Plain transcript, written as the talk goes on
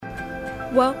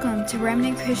Welcome to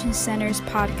Remnant Christian Center's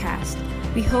podcast.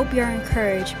 We hope you're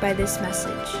encouraged by this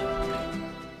message.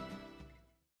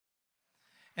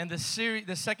 And the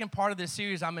second part of this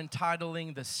series, I'm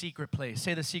entitling The Secret Place.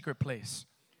 Say The Secret Place.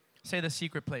 Say The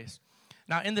Secret Place.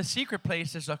 Now, in The Secret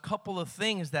Place, there's a couple of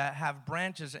things that have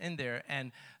branches in there.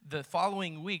 And the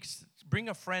following weeks, bring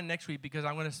a friend next week because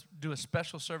I'm going to do a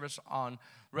special service on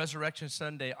Resurrection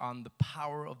Sunday on the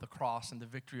power of the cross and the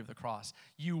victory of the cross.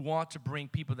 You want to bring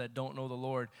people that don't know the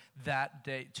Lord that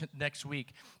day next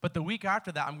week. But the week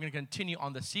after that, I'm going to continue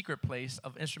on The Secret Place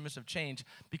of Instruments of Change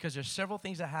because there's several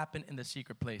things that happen in the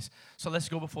secret place. So let's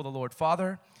go before the Lord.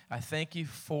 Father, I thank you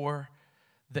for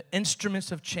the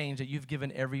instruments of change that you've given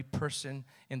every person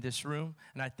in this room.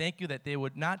 And I thank you that they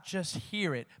would not just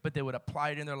hear it, but they would apply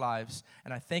it in their lives.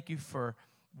 And I thank you for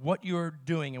what you're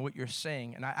doing and what you're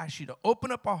saying. And I ask you to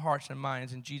open up our hearts and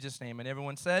minds in Jesus' name. And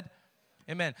everyone said,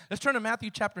 amen. Let's turn to Matthew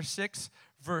chapter 6,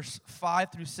 verse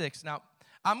 5 through 6. Now,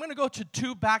 I'm going to go to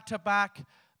two back-to-back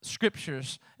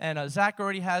scriptures. And Zach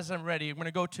already has them ready. I'm going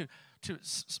to go to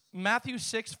Matthew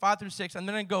 6, 5 through 6, and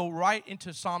then I go right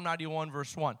into Psalm 91,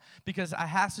 verse 1, because I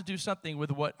have to do something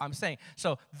with what I'm saying.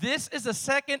 So this is the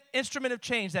second instrument of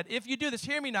change that if you do this,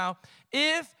 hear me now,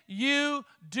 if you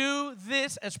do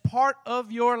this as part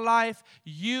of your life,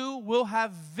 you will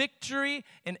have victory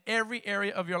in every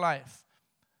area of your life.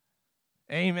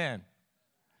 Amen.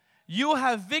 You will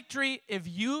have victory if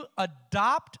you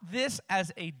adopt this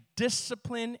as a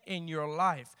discipline in your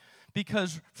life.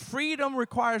 Because freedom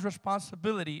requires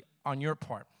responsibility on your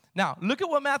part. Now, look at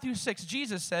what Matthew 6,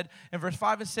 Jesus said in verse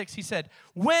 5 and 6. He said,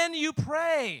 when you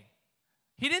pray.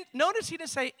 He didn't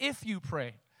say if you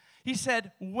pray. He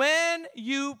said, when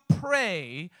you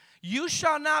pray, you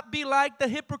shall not be like the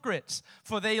hypocrites,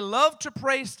 for they love to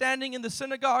pray standing in the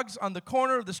synagogues on the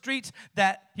corner of the streets.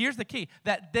 Here's the key,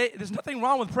 there's nothing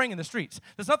wrong with praying in the streets.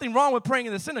 There's nothing wrong with praying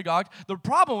in the synagogue. The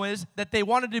problem is that they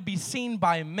wanted to be seen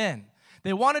by men.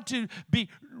 They wanted to be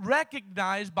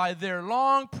recognized by their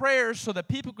long prayers so that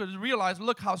people could realize,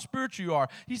 look how spiritual you are.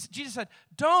 Jesus said,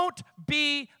 don't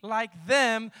be like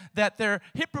them, that they're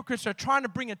hypocrites are trying to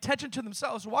bring attention to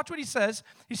themselves. Watch what he says.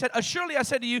 He said, surely I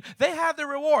said to you, they have their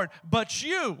reward. But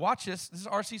you, watch this is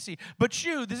RCC, but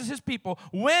you, this is his people,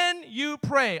 when you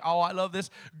pray, oh, I love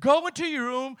this, go into your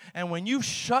room, and when you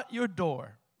shut your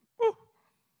door,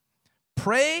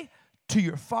 pray to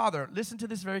your Father. Listen to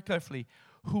this very carefully.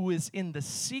 Who is in the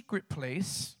secret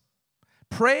place,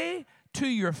 pray to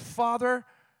your Father,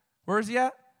 where is he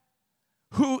at?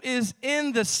 Who is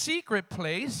in the secret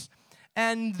place,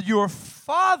 and your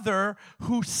Father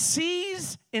who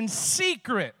sees in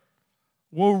secret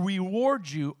will reward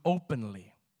you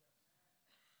openly.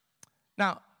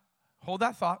 Now, hold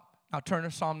that thought. Now turn to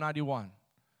Psalm 91.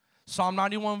 Psalm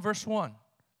 91, verse 1.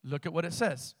 Look at what it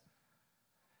says.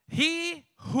 He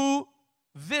who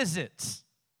visits.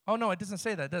 Oh, no, it doesn't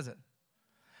say that, does it?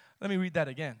 Let me read that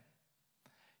again.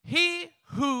 He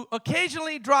who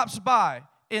occasionally drops by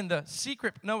in the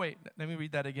secret, no, wait, let me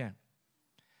read that again.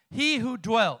 He who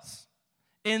dwells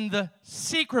in the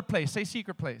secret place, say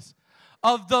secret place,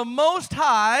 of the Most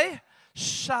High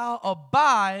shall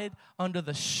abide under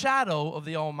the shadow of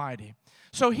the Almighty.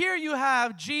 So here you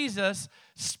have Jesus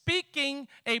speaking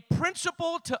a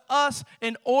principle to us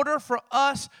in order for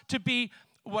us to be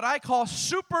what I call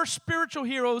super spiritual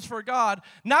heroes for God,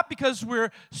 not because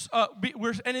we're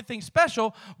anything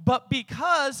special, but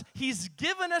because he's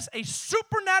given us a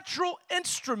supernatural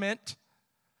instrument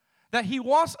that he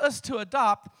wants us to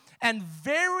adopt, and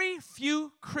very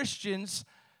few Christians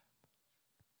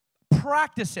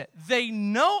practice it. They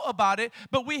know about it,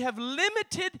 but we have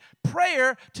limited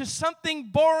prayer to something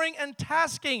boring and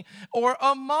tasking or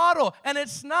a model, and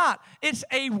it's not. It's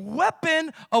a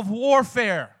weapon of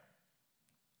warfare.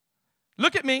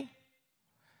 Look at me.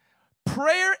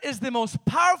 Prayer is the most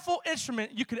powerful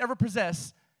instrument you could ever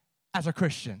possess as a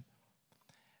Christian.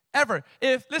 Ever.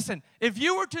 If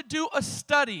you were to do a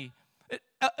study,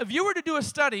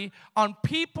 on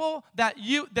people that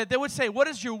they would say, what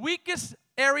is your weakest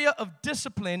area of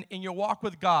discipline in your walk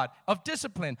with God? Of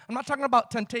discipline. I'm not talking about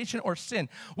temptation or sin.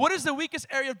 What is the weakest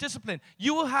area of discipline?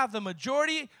 You will have the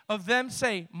majority of them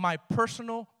say, my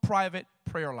personal, private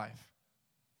prayer life.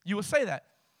 You will say that.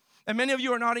 And many of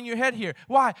you are nodding your head here.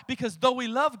 Why? Because though we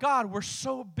love God, we're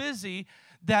so busy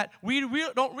that we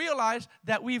don't realize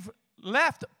that we've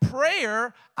left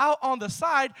prayer out on the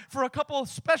side for a couple of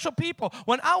special people.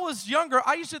 When I was younger,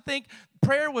 I used to think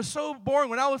prayer was so boring.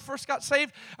 When I first got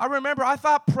saved, I remember I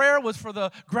thought prayer was for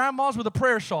the grandmas with the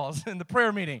prayer shawls in the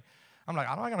prayer meeting. I'm like,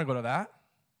 I'm not going to go to that.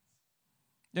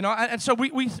 You know, and so we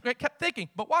kept thinking,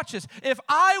 but watch this. If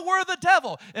I were the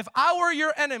devil, if I were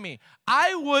your enemy,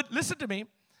 I would, listen to me,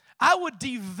 I would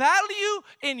devalue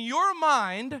in your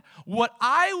mind what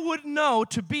I would know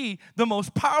to be the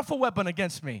most powerful weapon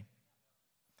against me.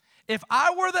 If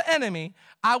I were the enemy,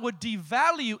 I would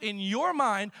devalue in your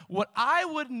mind what I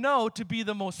would know to be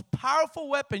the most powerful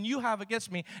weapon you have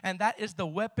against me, and that is the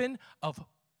weapon of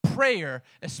prayer,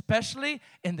 especially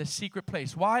in the secret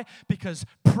place. Why? Because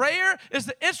prayer is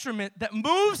the instrument that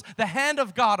moves the hand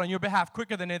of God on your behalf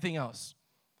quicker than anything else.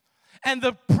 And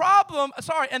the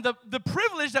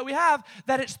privilege that we have,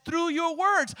 that it's through your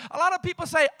words. A lot of people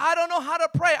say, I don't know how to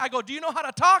pray. I go, do you know how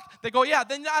to talk? They go, yeah.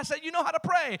 Then I said, you know how to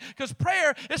pray. Because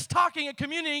prayer is talking and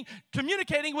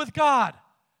communicating with God.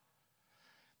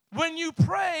 When you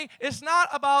pray, it's not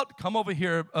about, come over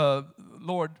here,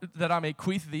 Lord, that I may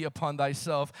bequeath thee upon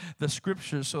thyself the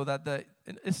scriptures so that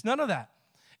it's none of that.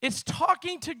 It's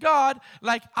talking to God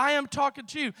like I am talking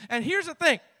to you. And here's the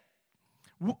thing.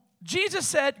 Jesus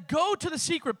said, go to the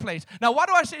secret place. Now, why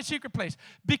do I say secret place?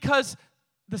 Because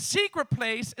the secret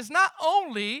place is not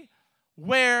only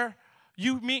where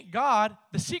you meet God,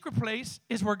 the secret place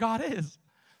is where God is.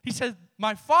 He says,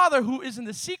 my Father who is in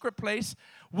the secret place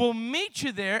will meet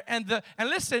you there. And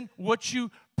listen, what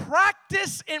you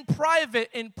practice in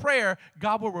private in prayer,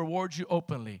 God will reward you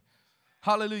openly.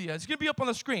 Hallelujah. It's going to be up on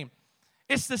the screen.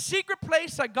 It's the secret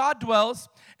place that God dwells,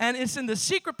 and it's in the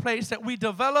secret place that we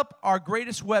develop our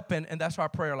greatest weapon, and that's our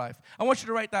prayer life. I want you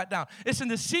to write that down. It's in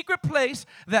the secret place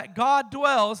that God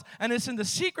dwells, and it's in the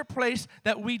secret place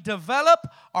that we develop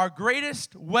our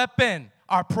greatest weapon,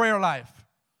 our prayer life.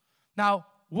 Now,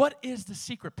 what is the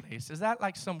secret place? Is that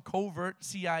like some covert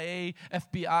CIA,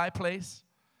 FBI place?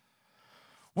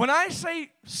 When I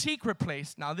say secret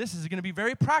place, now this is going to be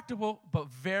very practical, but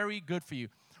very good for you.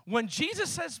 When Jesus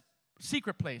says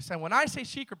secret place, and when I say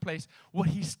secret place, what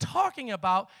he's talking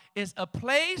about is a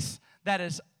place that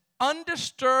is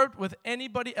undisturbed with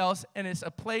anybody else, and it's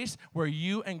a place where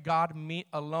you and God meet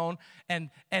alone, and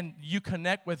you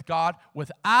connect with God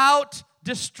without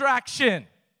distraction.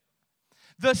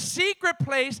 The secret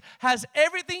place has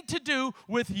everything to do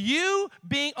with you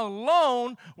being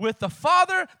alone with the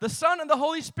Father, the Son, and the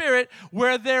Holy Spirit,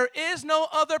 where there is no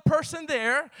other person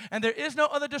there, and there is no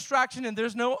other distraction, and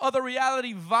there's no other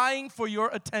reality vying for your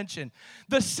attention.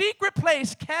 The secret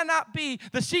place cannot be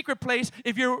the secret place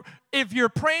if you're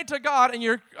praying to God and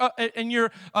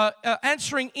you're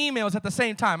answering emails at the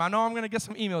same time. I know I'm going to get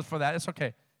some emails for that. It's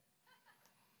okay.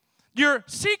 Your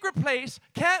secret place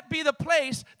can't be the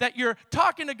place that you're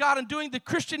talking to God and doing the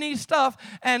Christianese stuff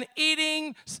and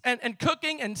eating and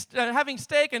cooking and having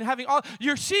steak and having all.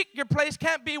 Your place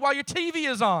can't be while your TV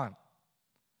is on.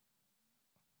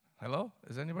 Hello?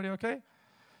 Is anybody okay?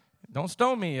 Don't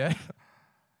stone me yet.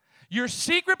 Your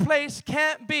secret place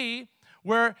can't be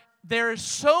where there's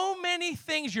so many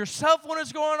things. Your cell phone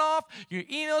is going off, your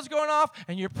email is going off,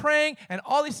 and you're praying, and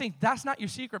all these things. That's not your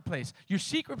secret place. Your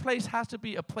secret place has to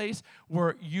be a place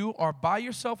where you are by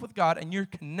yourself with God, and you're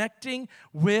connecting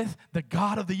with the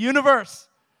God of the universe.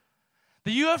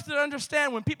 That you have to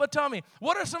understand when people tell me,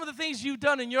 what are some of the things you've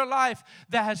done in your life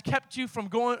that has kept you from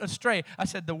going astray? I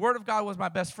said, the Word of God was my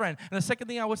best friend. And the second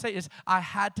thing I would say is I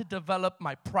had to develop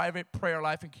my private prayer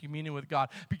life and communion with God.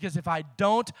 Because if I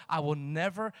don't, I will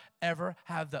never, ever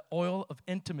have the oil of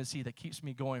intimacy that keeps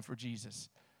me going for Jesus.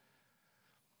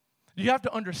 You have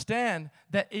to understand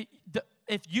that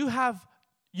if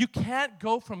you can't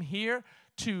go from here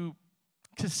to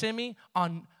Kissimmee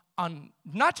on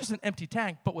not just an empty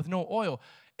tank, but with no oil.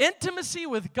 Intimacy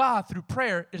with God through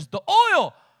prayer is the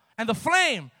oil and the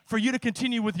flame for you to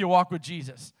continue with your walk with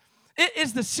Jesus. It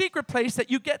is the secret place that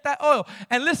you get that oil.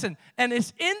 And listen, and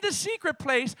it's in the secret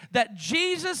place that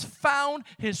Jesus found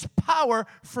his power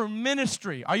for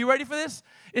ministry. Are you ready for this?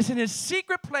 It's in his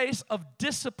secret place of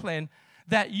discipline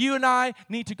that you and I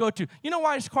need to go to. You know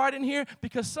why it's quiet in here?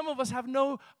 Because some of us have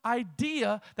no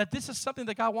idea that this is something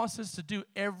that God wants us to do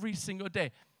every single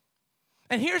day.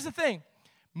 And here's the thing.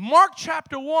 Mark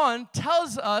chapter 1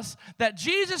 tells us that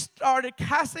Jesus started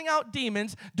casting out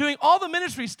demons, doing all the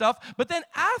ministry stuff, but then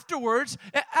afterwards,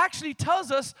 it actually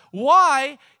tells us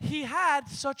why he had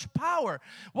such power,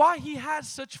 why he had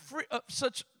such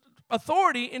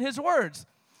authority in his words.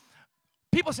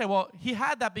 People say, well, he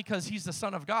had that because he's the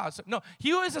Son of God. So, no,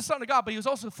 he was the Son of God, but he was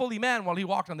also fully man while he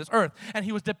walked on this earth. And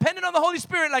he was dependent on the Holy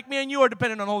Spirit like me and you are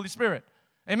dependent on the Holy Spirit.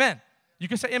 Amen. You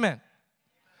can say amen.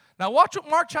 Now watch what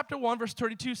Mark chapter 1 verse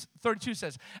 32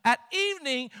 says. At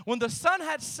evening, when the sun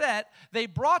had set, they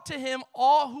brought to him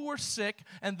all who were sick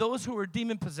and those who were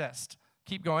demon-possessed.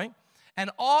 Keep going. And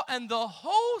the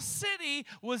whole city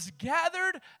was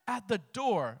gathered at the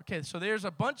door. Okay, so there's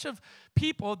a bunch of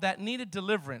people that needed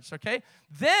deliverance, okay?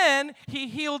 Then he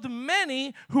healed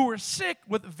many who were sick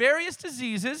with various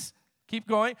diseases. Keep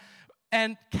going.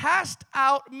 And cast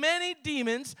out many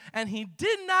demons, and he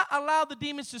did not allow the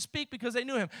demons to speak because they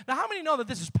knew him. Now, how many know that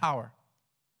this is power?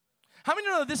 How many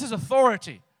know that this is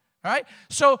authority? All right?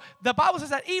 So the Bible says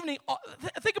that evening,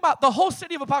 think about the whole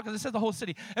city of Apaka. It says the whole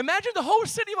city. Imagine the whole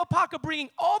city of Apaka bringing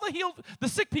all the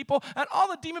sick people and all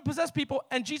the demon-possessed people,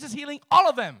 and Jesus healing all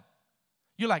of them.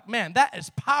 You're like, man, that is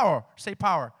power. Say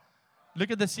power. Look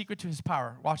at the secret to his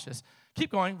power. Watch this.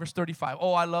 Keep going, verse 35.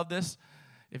 Oh, I love this.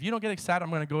 If you don't get excited, I'm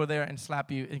going to go there and slap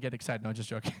you and get excited. No, just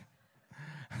joking.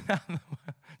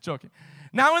 Joking.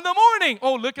 Now in the morning,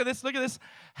 oh, look at this, look at this.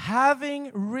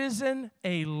 Having risen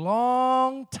a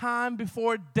long time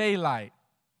before daylight,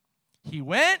 he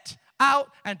went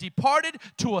out and departed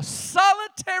to a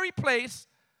solitary place,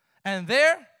 and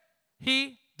there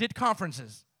he did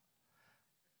conferences.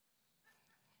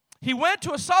 He went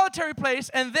to a solitary place,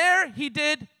 and there he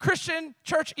did Christian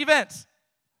church events.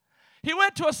 He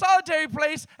went to a solitary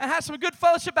place and had some good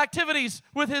fellowship activities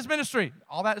with his ministry.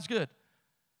 All that is good.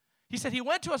 He said he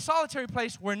went to a solitary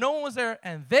place where no one was there,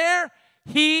 and there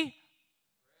he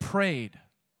prayed.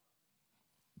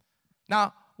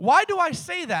 Now, why do I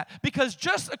say that? Because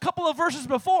just a couple of verses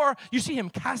before, you see him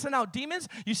casting out demons,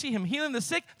 you see him healing the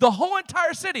sick, the whole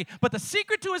entire city. But the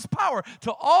secret to his power,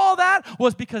 to all that,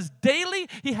 was because daily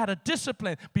he had a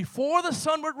discipline. Before the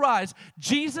sun would rise,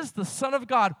 Jesus, the Son of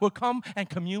God, would come and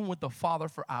commune with the Father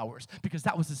for hours, because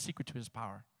that was the secret to his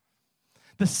power.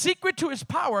 The secret to his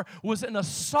power was in a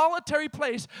solitary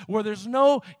place where there's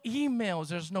no emails,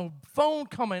 there's no phone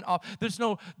coming off, there's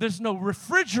no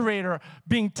refrigerator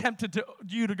being tempted to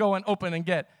you to go and open and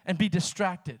get and be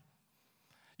distracted.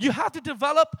 You have to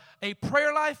develop a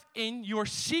prayer life in your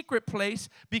secret place,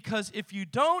 because if you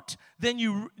don't, then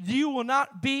you will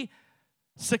not be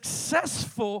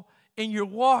successful in your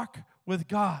walk with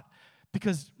God.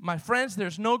 Because, my friends,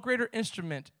 there's no greater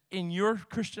instrument in your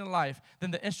Christian life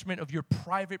than the instrument of your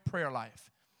private prayer life.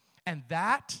 And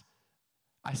that,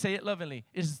 I say it lovingly,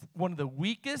 is one of the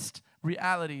weakest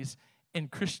realities in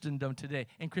Christendom today,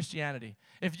 in Christianity.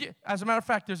 As a matter of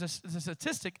fact, there's a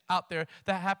statistic out there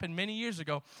that happened many years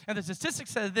ago, and the statistic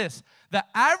says this: the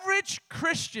average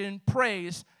Christian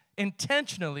prays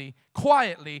intentionally,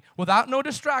 quietly, without no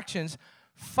distractions,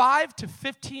 5 to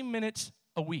 15 minutes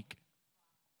a week.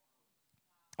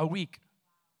 A week.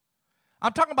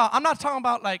 I'm not talking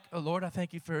about like, oh, Lord, I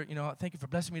thank you for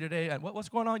blessing me today. And what's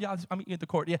going on? Yeah, I'm eating at the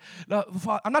court. Yeah,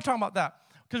 I'm not talking about that,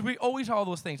 because we always have all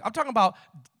those things. I'm talking about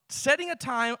setting a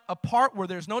time apart where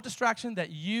there's no distraction, that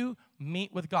you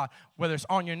meet with God. Whether it's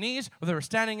on your knees, whether it's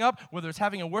standing up, whether it's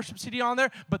having a worship CD on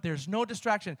there, but there's no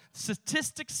distraction.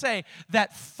 Statistics say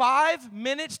that 5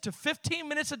 minutes to 15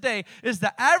 minutes a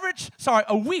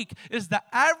week is the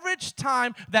average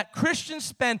time that Christians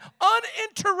spend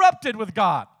uninterrupted with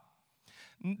God.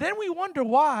 Then we wonder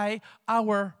why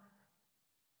our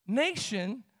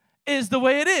nation is the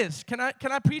way it is. Can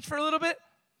I preach for a little bit?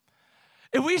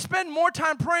 If we spend more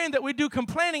time praying than we do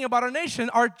complaining about our nation,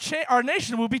 our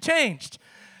nation will be changed.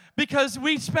 Because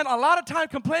we spend a lot of time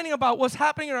complaining about what's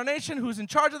happening in our nation, who's in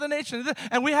charge of the nation,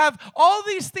 and we have all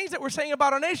these things that we're saying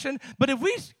about our nation. But if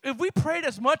we prayed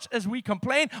as much as we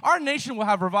complain, our nation will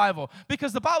have revival.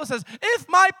 Because the Bible says, if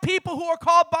my people who are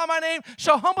called by my name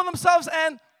shall humble themselves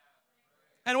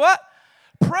and what?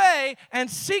 Pray and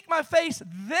seek my face,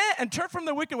 then and turn from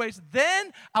their wicked ways,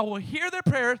 then I will hear their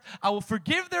prayers, I will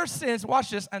forgive their sins, watch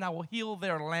this, and I will heal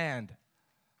their land.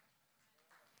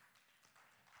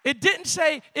 It didn't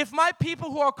say, if my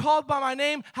people who are called by my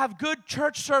name have good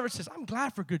church services. I'm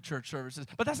glad for good church services,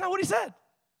 but that's not what he said.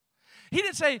 He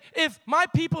didn't say, if my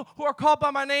people who are called by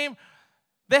my name,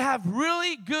 they have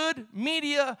really good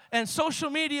media and social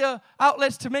media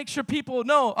outlets to make sure people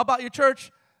know about your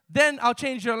church, then I'll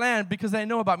change your land because they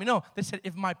know about me. No, they said,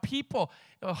 if my people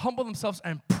humble themselves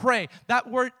and pray.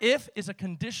 That word if is a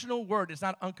conditional word. It's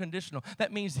not unconditional.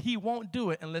 That means he won't do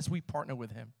it unless we partner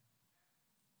with him.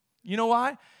 You know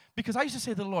why? Because I used to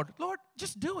say to the Lord,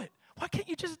 just do it. Why can't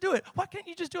you just do it? Why can't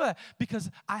you just do it?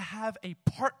 Because I have a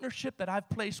partnership that I've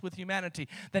placed with humanity,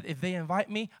 that if they invite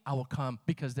me, I will come,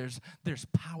 because there's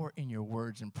power in your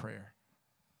words and prayer.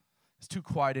 It's too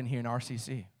quiet in here in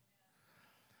RCC.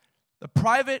 The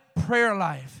private prayer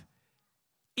life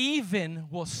even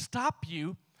will stop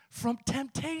you from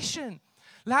temptation.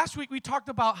 Last week we talked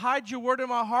about hide your word in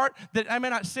my heart that I may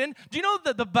not sin. Do you know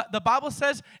that the Bible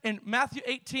says in Matthew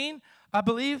 18, I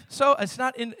believe so? It's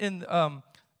not in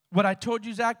what I told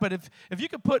you, Zach, but if you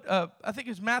could put, I think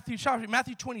it's Matthew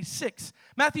 26.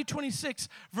 Matthew 26,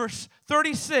 verse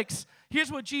 36.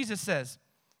 Here's what Jesus says.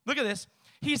 Look at this.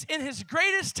 He's in his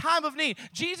greatest time of need.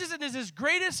 Jesus is his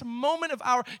greatest moment of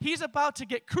hour. He's about to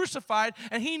get crucified,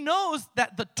 and he knows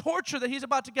that the torture that he's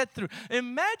about to get through.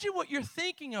 Imagine what you're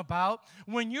thinking about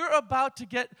when you're about to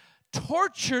get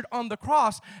tortured on the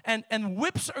cross, and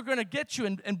whips are going to get you,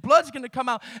 and blood's going to come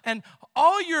out, and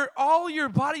all your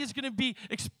body is going to be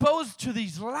exposed to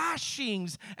these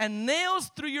lashings and nails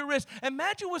through your wrist.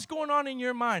 Imagine what's going on in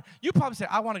your mind. You probably say,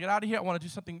 I want to get out of here. I want to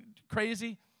do something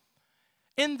crazy.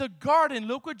 In the garden,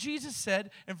 look what Jesus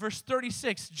said in verse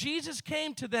 36. Jesus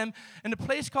came to them in a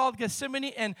place called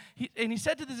Gethsemane, and he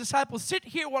said to the disciples, sit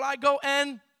here while I go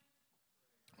and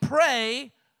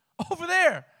pray over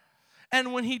there.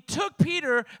 And when he took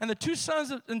Peter and the two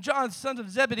sons and John, sons of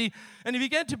Zebedee, and he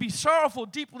began to be sorrowful,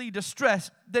 deeply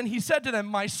distressed, then he said to them,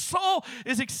 my soul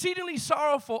is exceedingly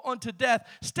sorrowful unto death.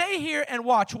 Stay here and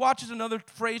watch. Watch is another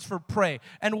phrase for pray.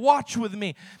 And watch with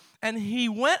me. And he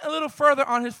went a little further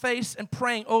on his face and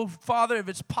praying, oh, Father, if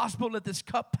it's possible, let this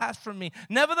cup pass from me.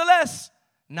 Nevertheless,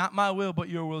 not my will, but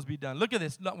your will be done. Look at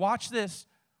this. Watch this.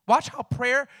 Watch how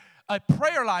a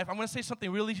prayer life, I'm going to say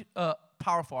something really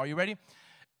powerful. Are you ready?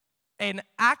 An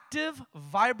active,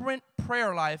 vibrant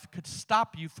prayer life could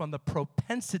stop you from the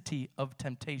propensity of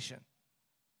temptation.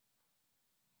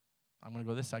 I'm going to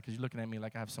go this side because you're looking at me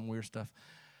like I have some weird stuff.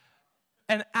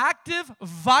 An active,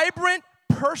 vibrant,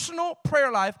 personal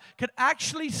prayer life could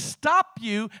actually stop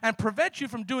you and prevent you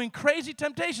from doing crazy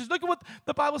temptations. Look at what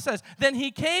the Bible says. Then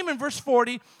he came in verse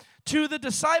 40 to the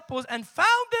disciples and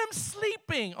found them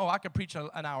sleeping. Oh, I could preach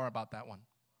an hour about that one.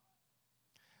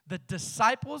 The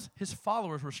disciples, his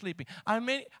followers, were sleeping. I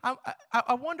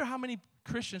wonder how many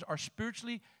Christians are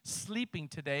spiritually sleeping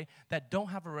today that don't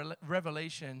have a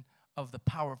revelation of the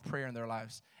power of prayer in their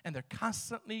lives. And they're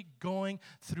constantly going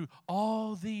through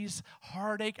all these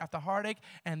heartache after heartache,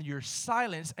 and you're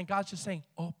silenced, and God's just saying,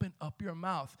 open up your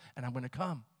mouth, and I'm going to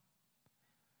come.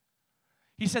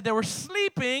 He said they were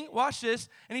sleeping, watch this,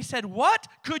 and he said, what?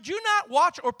 Could you not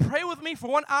watch or pray with me for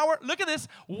 1 hour? Look at this.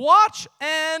 Watch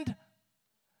and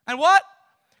what?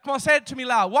 Come on, say it to me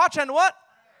loud. Watch and what?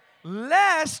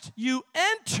 Lest you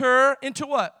enter into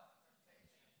what?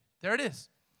 There it is.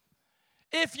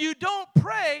 If you don't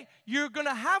pray, you're going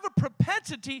to have a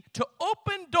propensity to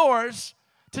open doors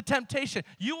to temptation.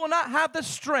 You will not have the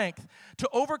strength to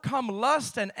overcome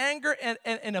lust and anger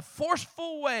in a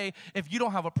forceful way if you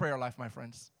don't have a prayer life, my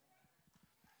friends.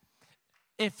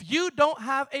 If you don't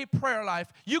have a prayer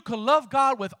life, you can love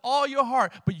God with all your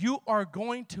heart, but you are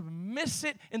going to miss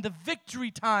it in the victory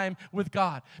time with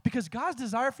God. Because God's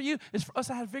desire for you is for us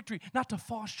to have victory, not to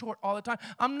fall short all the time.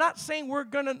 I'm not saying we're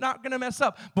not going to mess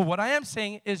up, but what I am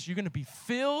saying is you're going to be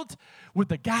filled with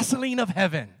the gasoline of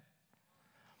heaven.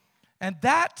 And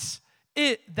that's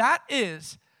it. That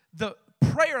is the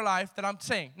prayer life that I'm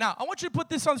saying. Now, I want you to put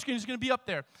this on the screen. It's going to be up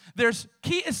there. There's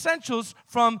key essentials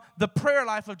from the prayer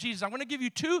life of Jesus. I'm going to give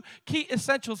you 2 key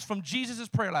essentials from Jesus'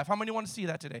 prayer life. How many want to see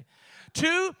that today?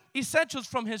 2 essentials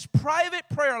from his private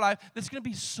prayer life that's going to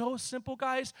be so simple,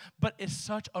 guys, but it's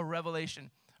such a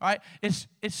revelation. All right? It's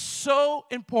so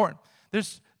important.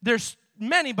 There's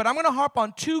many, but I'm going to harp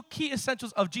on 2 key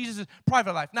essentials of Jesus'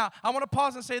 private life. Now, I want to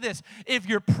pause and say this. If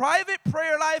your private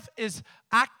prayer life is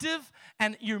active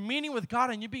and you're meeting with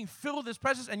God and you're being filled with His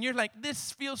presence and you're like,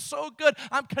 this feels so good,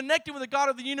 I'm connected with the God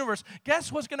of the universe,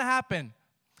 guess what's going to happen?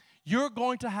 You're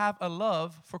going to have a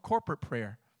love for corporate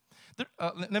prayer.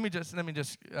 Let me just, I'm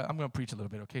going to preach a little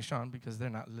bit, okay, Sean, because they're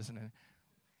not listening.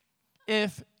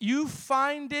 If you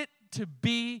find it to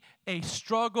be a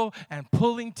struggle and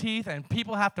pulling teeth and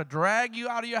people have to drag you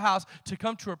out of your house to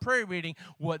come to a prayer meeting,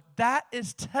 what that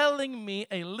is telling me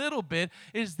a little bit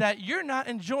is that you're not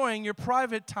enjoying your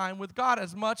private time with God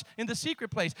as much in the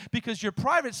secret place, because your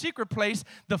private secret place,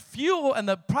 the fuel and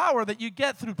the power that you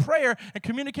get through prayer and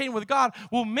communicating with God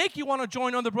will make you want to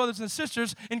join other brothers and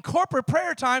sisters in corporate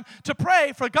prayer time to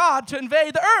pray for God to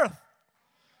invade the earth.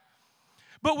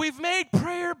 But we've made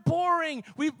prayer boring.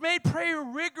 We've made prayer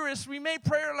rigorous. We made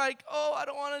prayer like, oh, I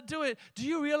don't want to do it. Do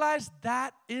you realize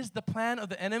that is the plan of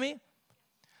the enemy?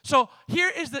 So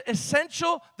here is the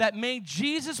essential that made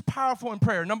Jesus powerful in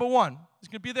prayer. Number 1, it's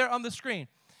going to be there on the screen,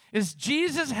 is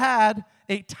Jesus had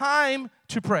a time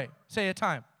to pray. Say a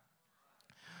time.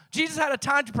 Jesus had a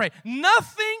time to pray.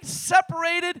 Nothing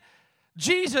separated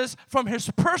Jesus from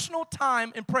his personal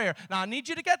time in prayer. Now, I need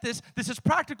you to get this. This is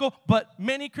practical, but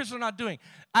many Christians are not doing.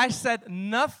 I said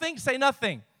nothing, say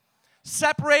nothing,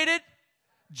 separated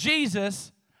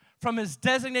Jesus from his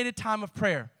designated time of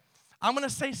prayer. I'm going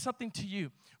to say something to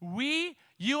you.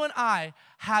 you and I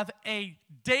have a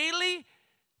daily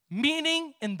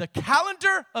meeting in the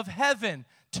calendar of heaven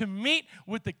to meet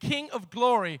with the King of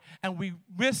Glory, and we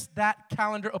miss that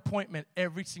calendar appointment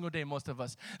every single day, most of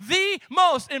us. The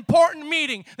most important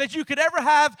meeting that you could ever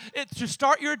have to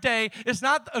start your day is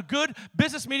not a good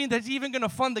business meeting that's even going to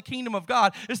fund the kingdom of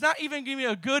God. It's not even giving you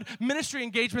a good ministry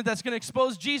engagement that's going to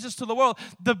expose Jesus to the world.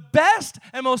 The best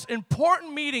and most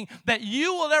important meeting that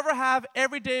you will ever have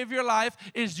every day of your life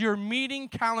is your meeting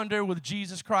calendar with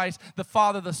Jesus Christ, the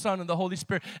Father, the Son, and the Holy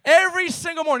Spirit. Every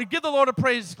single morning. Give the Lord a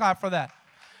praise clap for that.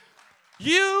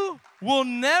 You will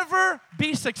never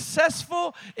be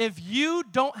successful if you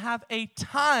don't have a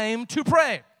time to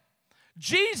pray.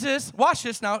 Jesus, watch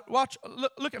this now,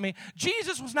 look at me.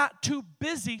 Jesus was not too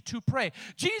busy to pray.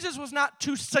 Jesus was not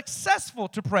too successful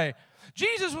to pray.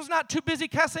 Jesus was not too busy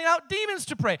casting out demons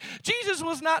to pray. Jesus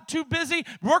was not too busy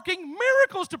working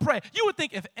miracles to pray. You would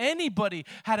think if anybody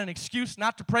had an excuse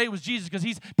not to pray, it was Jesus, because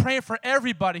he's praying for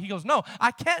everybody. He goes, no, I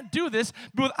can't do this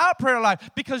without prayer life,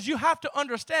 because you have to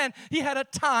understand he had a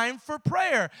time for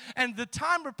prayer, and the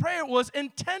time for prayer was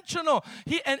intentional.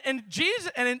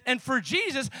 For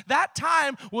Jesus, that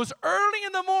time was early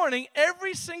in the morning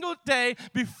every single day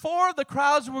before the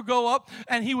crowds would go up,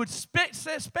 and he would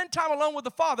spend time alone with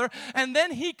the Father. And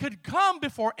then he could come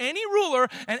before any ruler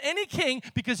and any king,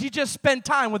 because he just spent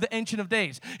time with the Ancient of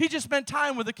Days. He just spent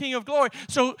time with the King of Glory.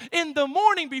 So in the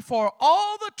morning before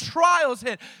all the trials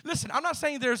hit, listen, I'm not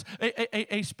saying there's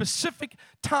a specific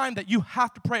time that you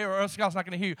have to pray or else God's not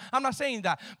going to hear you. I'm not saying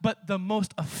that. But the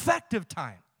most effective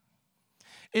time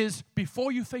is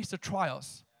before you face the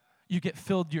trials, you get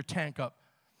filled your tank up.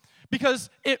 Because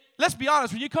let's be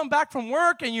honest, when you come back from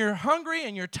work and you're hungry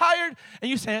and you're tired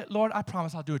and you say, Lord, I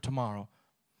promise I'll do it tomorrow.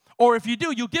 Or if you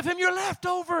do, you'll give him your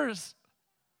leftovers.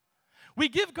 We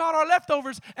give God our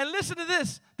leftovers. And listen to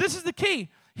this. This is the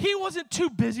key. He wasn't too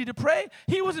busy to pray.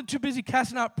 He wasn't too busy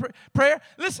casting out prayer.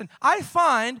 Listen, I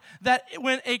find that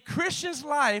when a Christian's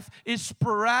life is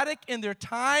sporadic in their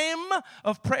time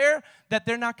of prayer, that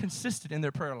they're not consistent in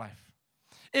their prayer life.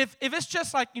 If it's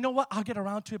just like, you know what, I'll get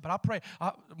around to it, but I'll pray.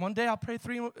 One day I'll pray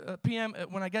 3 p.m.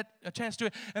 when I get a chance to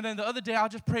it, and then the other day I'll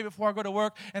just pray before I go to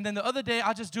work, and then the other day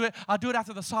I'll just do it. I'll do it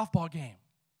after the softball game.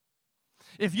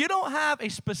 If you don't have a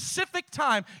specific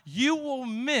time, you will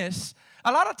miss.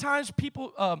 A lot of times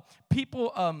people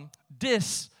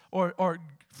diss or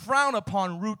frown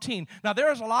upon routine. Now, there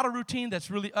is a lot of routine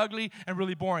that's really ugly and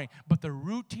really boring, but the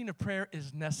routine of prayer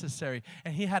is necessary.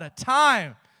 And he had a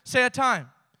time. Say a time.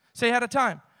 Say he had a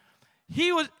time.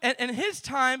 He was, and his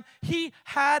time, he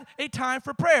had a time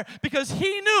for prayer, because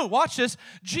he knew, watch this,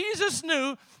 Jesus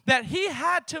knew that he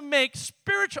had to make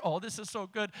this is so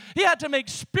good. He had to make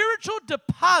spiritual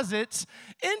deposits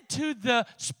into the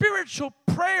spiritual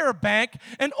prayer bank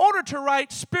in order to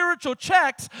write spiritual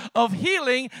checks of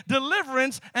healing,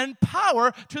 deliverance, and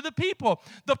power to the people.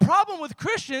 The problem with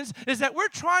Christians is that we're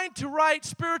trying to write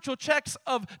spiritual checks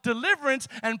of deliverance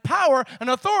and power and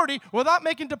authority without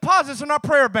making deposits in our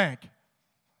prayer bank.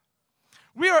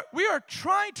 We are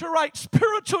trying to write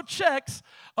spiritual checks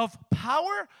of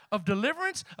power, of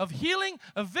deliverance, of healing,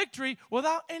 of victory,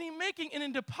 without making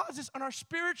any deposits on our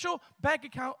spiritual bank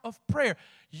account of prayer.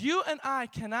 You and I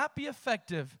cannot be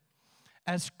effective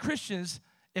as Christians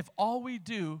if all we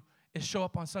do is show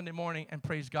up on Sunday morning and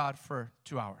praise God for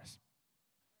 2 hours.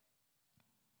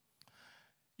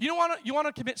 You want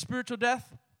to commit spiritual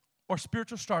death or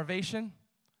spiritual starvation?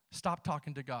 Stop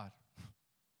talking to God.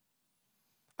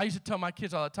 I used to tell my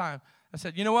kids all the time, I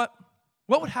said, you know what?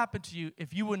 What would happen to you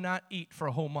if you would not eat for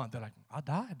a whole month? They're like, I'll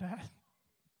die, Dad.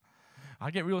 I'll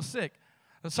get real sick.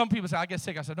 And some people say, I get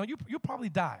sick. I said, no, you'll probably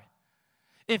die.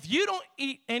 If you don't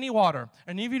eat any water,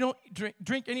 and if you don't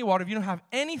drink any water, if you don't have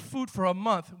any food for a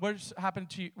month, what's happened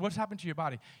to your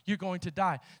body? You're going to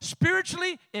die.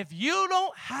 Spiritually, if you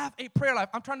don't have a prayer life,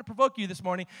 I'm trying to provoke you this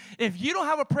morning. If you don't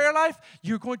have a prayer life,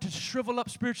 you're going to shrivel up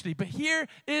spiritually. But here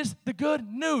is the good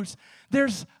news.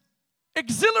 There's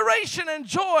exhilaration and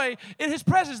joy in his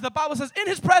presence. The Bible says in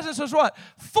his presence is what?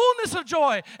 Fullness of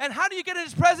joy. And how do you get in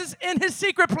his presence? In his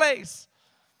secret place.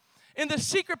 In the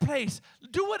secret place,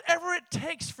 do whatever it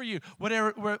takes for you,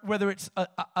 whether it's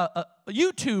a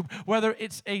YouTube, whether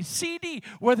it's a CD,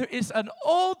 whether it's an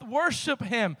old worship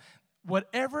hymn,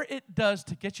 whatever it does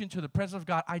to get you into the presence of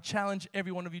God, I challenge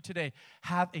every one of you today,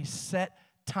 have a set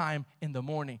time in the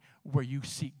morning where you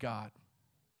seek God.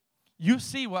 You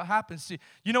see what happens.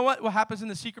 You know what happens in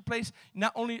the secret place?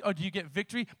 Not only do you get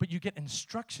victory, but you get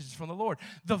instructions from the Lord.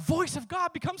 The voice of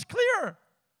God becomes clearer.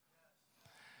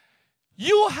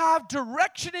 You will have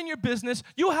direction in your business.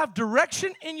 You will have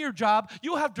direction in your job.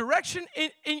 You will have direction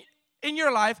in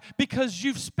your life because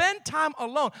you've spent time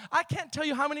alone. I can't tell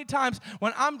you how many times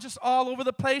when I'm just all over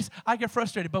the place, I get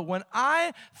frustrated. But when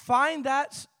I find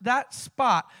that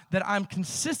spot that I'm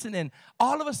consistent in,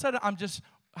 all of a sudden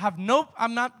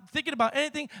I'm not thinking about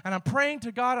anything, and I'm praying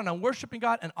to God, and I'm worshiping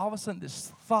God, and all of a sudden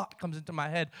this thought comes into my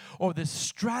head, or this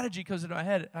strategy comes into my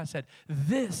head, and I said,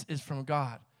 this is from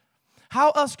God.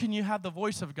 How else can you have the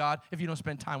voice of God if you don't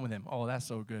spend time with Him? Oh, that's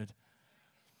so good.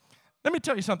 Let me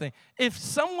tell you something. If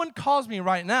someone calls me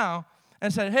right now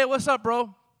and said, hey, what's up,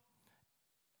 bro?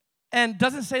 And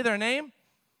doesn't say their name,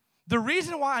 the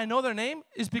reason why I know their name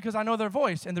is because I know their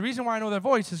voice. And the reason why I know their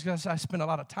voice is because I spend a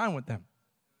lot of time with them.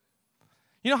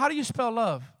 You know, how do you spell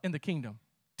love in the kingdom?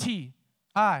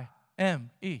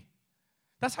 T-I-M-E.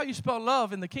 That's how you spell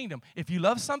love in the kingdom. If you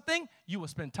love something, you will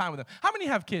spend time with them. How many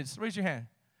have kids? Raise your hand.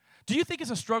 Do you think it's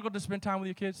a struggle to spend time with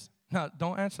your kids? No,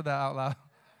 don't answer that out loud.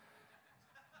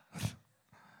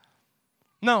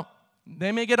 No,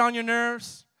 they may get on your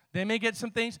nerves. They may get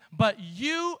some things, but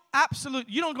you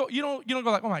don't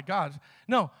go like, oh my God.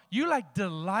 No, you like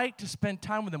delight to spend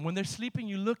time with them. When they're sleeping,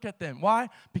 you look at them. Why?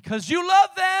 Because you love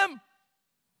them.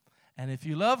 And if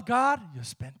you love God, you'll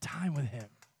spend time with Him.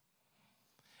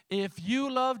 If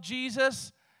you love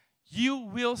Jesus, you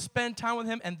will spend time with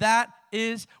Him, and that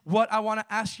is what I want to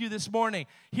ask you this morning.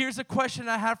 Here's a question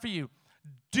I have for you.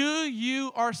 Do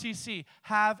you, RCC,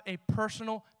 have a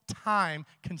personal time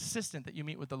consistent that you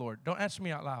meet with the Lord? Don't answer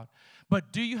me out loud.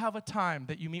 But do you have a time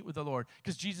that you meet with the Lord?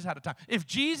 Because Jesus had a time. If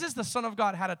Jesus, the Son of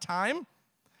God, had a time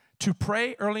to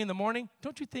pray early in the morning,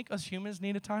 don't you think us humans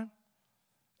need a time?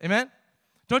 Amen?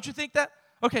 Don't you think that?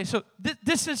 Okay, so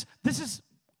this is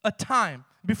a time.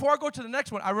 Before I go to the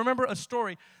next one, I remember a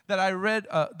story that I read,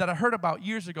 that I heard about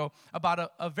years ago, about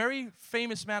a very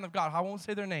famous man of God. I won't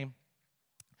say their name.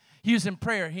 He was in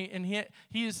prayer.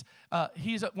 He's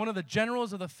one of the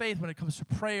generals of the faith when it comes to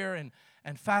prayer and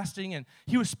fasting. And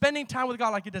he was spending time with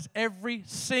God like he does every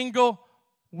single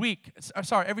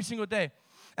every single day.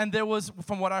 And there was,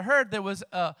 from what I heard, there was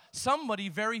somebody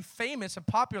very famous and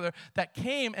popular that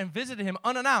came and visited him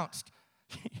unannounced.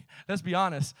 Let's be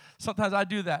honest. Sometimes I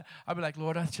do that. I'll be like,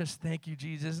 Lord, I just thank you,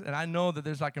 Jesus. And I know that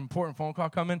there's like an important phone call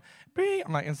coming.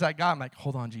 I'm like, it's that guy. I'm like,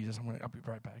 hold on, Jesus. I'll be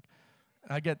right back.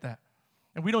 And I get that.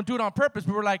 And we don't do it on purpose,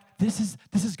 but we're like, this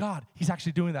is God. He's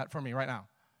actually doing that for me right now.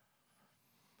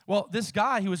 Well, this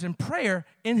guy, he was in prayer,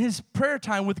 in his prayer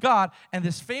time with God, and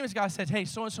this famous guy said, hey,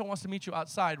 so-and-so wants to meet you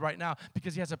outside right now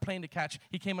because he has a plane to catch.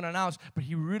 He came unannounced, but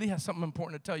he really has something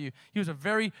important to tell you. He was a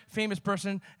very famous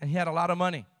person, and he had a lot of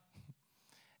money.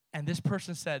 And this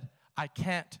person said, I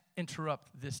can't interrupt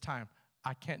this time.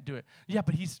 I can't do it. Yeah,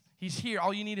 but he's here.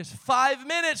 All you need is 5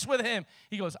 minutes with him.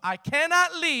 He goes, I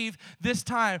cannot leave this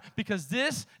time because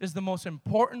this is the most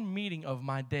important meeting of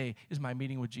my day, is my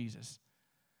meeting with Jesus.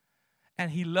 And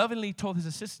he lovingly told his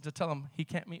assistant to tell him he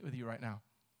can't meet with you right now.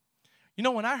 You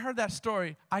know, when I heard that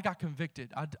story, I got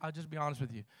convicted. I'll just be honest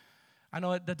with you. I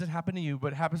know that doesn't happen to you,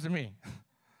 but it happens to me.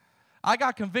 I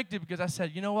got convicted because I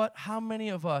said, you know what? How many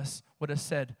of us would have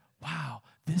said, wow,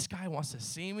 this guy wants to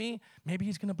see me. Maybe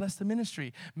he's going to bless the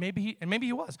ministry. Maybe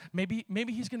he was. Maybe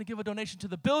he's going to give a donation to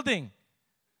the building.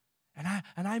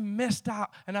 And I missed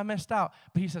out.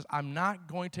 But he says, I'm not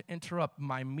going to interrupt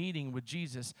my meeting with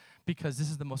Jesus because this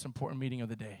is the most important meeting of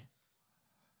the day.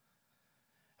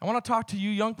 I want to talk to you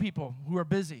young people who are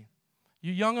busy.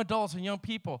 You young adults and young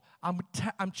people,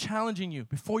 I'm challenging you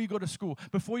before you go to school,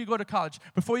 before you go to college,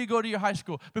 before you go to your high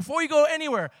school, before you go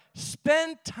anywhere,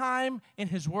 spend time in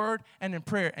His Word and in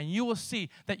prayer, and you will see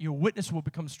that your witness will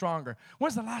become stronger.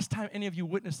 When's the last time any of you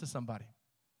witnessed to somebody?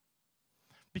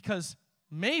 Because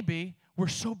maybe we're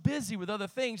so busy with other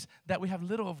things that we have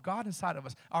little of God inside of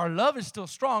us. Our love is still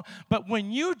strong, but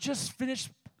when you just finish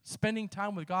spending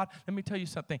time with God, let me tell you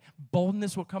something.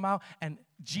 Boldness will come out, and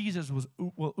Jesus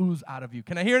will ooze out of you.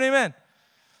 Can I hear an amen?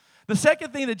 The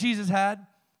second thing that Jesus had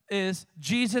is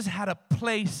Jesus had a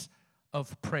place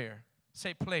of prayer.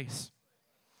 Say place.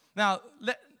 Now,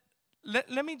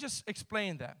 let me just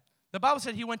explain that. The Bible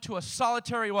said He went to a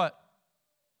solitary what?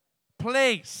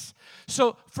 Place.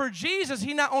 So for Jesus,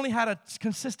 He not only had a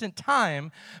consistent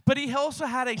time, but He also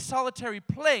had a solitary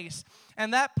place.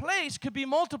 And that place could be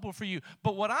multiple for you.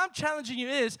 But what I'm challenging you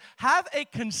is have a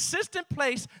consistent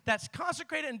place that's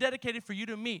consecrated and dedicated for you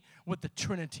to meet with the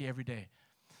Trinity every day.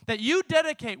 That you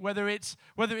dedicate, whether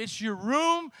it's your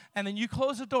room and then you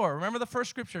close the door. Remember the first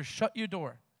scripture, shut your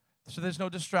door so there's no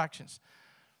distractions.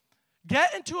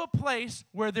 Get into a place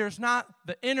where there's not,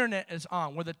 the internet is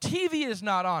on, where the TV is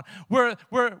not on, where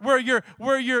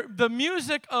the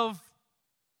music of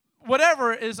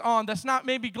whatever is on that's not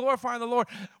maybe glorifying the Lord,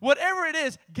 whatever it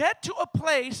is, get to a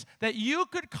place that you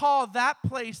could call that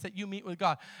place that you meet with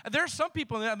God. There are some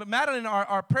people, Madeline,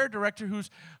 our prayer director, who's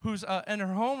in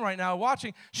her home right now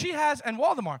watching, she has, and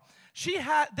Waldemar,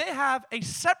 they have a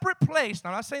separate place. Now,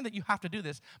 I'm not saying that you have to do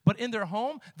this, but in their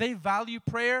home, they value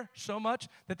prayer so much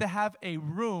that they have a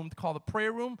room called the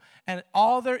prayer room, and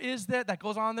all there is there that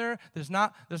goes on there, there's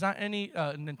not any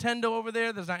Nintendo over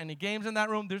there, there's not any games in that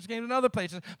room, there's games in other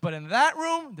places, but in that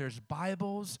room, there's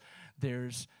Bibles,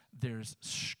 there's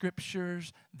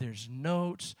scriptures, there's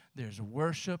notes, there's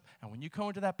worship, and when you come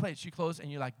into that place, you close,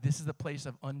 and you're like, this is the place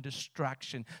of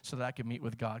undistraction so that I can meet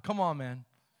with God. Come on, man.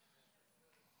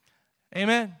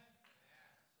 Amen.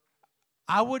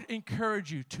 I would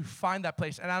encourage you to find that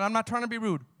place. And I'm not trying to be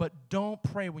rude, but don't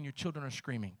pray when your children are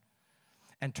screaming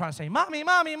and trying to say, Mommy,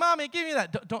 Mommy, Mommy, give me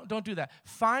that. Don't do that.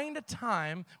 Find a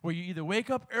time where you either wake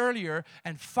up earlier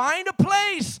and find a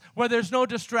place where there's no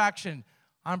distraction.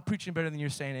 I'm preaching better than you're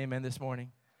saying amen this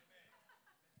morning.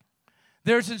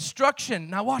 There's instruction.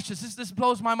 Now watch this. This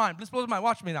blows my mind. This blows my mind.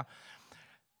 Watch me now.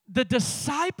 The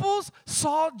disciples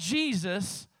saw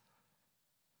Jesus.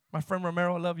 My friend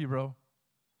Romero, I love you, bro.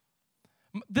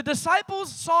 The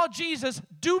disciples saw Jesus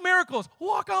do miracles,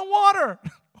 walk on water,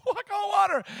 walk on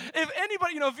water. If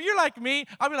anybody, if you're like me,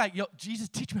 I'll be like, yo, Jesus,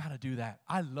 teach me how to do that.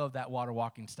 I love that water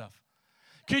walking stuff.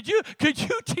 Could you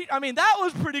teach? I mean, that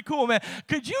was pretty cool, man.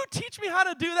 Could you teach me how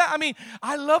to do that? I mean,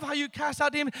 I love how you cast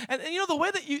out demons. And the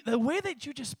way that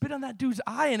you just spit on that dude's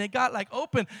eye and it got like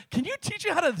open. Can you teach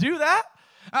me how to do that?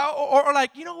 Or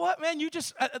like, you know what, man, you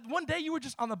just, one day you were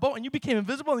just on the boat and you became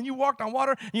invisible and you walked on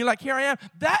water and you're like, here I am.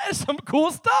 That is some cool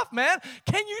stuff, man.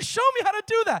 Can you show me how to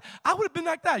do that? I would have been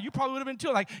like that. You probably would have been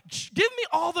too. Like, give me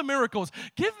all the miracles.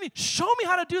 Show me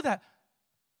how to do that.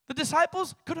 The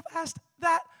disciples could have asked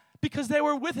that because they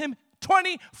were with him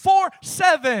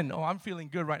 24/7. Oh, I'm feeling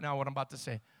good right now what I'm about to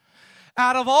say.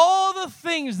 Out of all the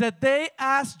things that they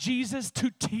asked Jesus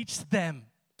to teach them,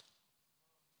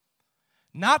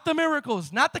 not the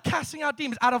miracles, not the casting out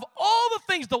demons. Out of all the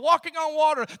things, the walking on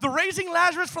water, the raising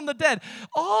Lazarus from the dead,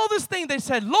 all this thing, they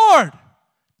said, Lord,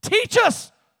 teach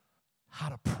us how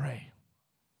to pray.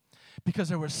 Because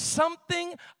there was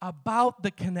something about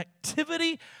the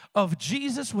connectivity of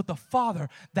Jesus with the Father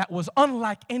that was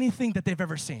unlike anything that they've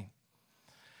ever seen.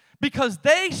 Because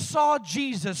they saw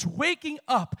Jesus waking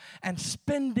up and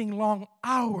spending long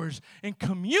hours in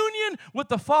communion with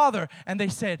the Father, and they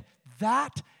said,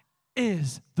 that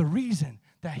is the reason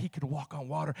that he could walk on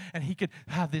water and he could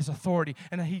have this authority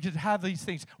and that he could have these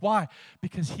things. Why?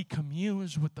 Because he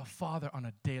communes with the Father on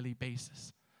a daily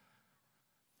basis.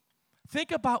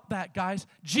 Think about that, guys.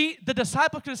 The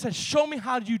disciple could have said, show me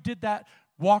how you did that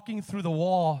walking through the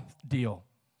wall deal.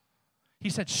 He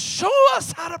said, show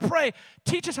us how to pray.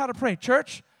 Teach us how to pray.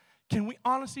 Church, can we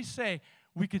honestly say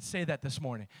we could say that this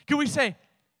morning? Can we say,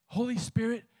 Holy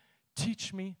Spirit,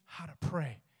 teach me how to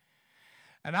pray?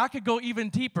 And I could go even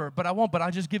deeper, but I won't, but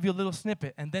I'll just give you a little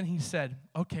snippet. And then he said,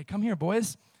 okay, come here,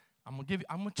 boys. I'm going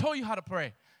to tell you how to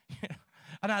pray.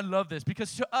 And I love this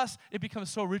because to us, it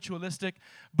becomes so ritualistic.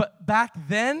 But back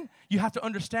then, you have to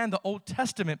understand the Old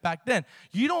Testament back then.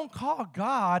 You don't call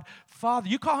God Father.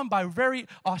 You call him by very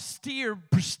austere,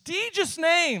 prestigious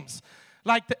names.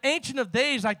 Like the Ancient of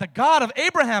Days, like the God of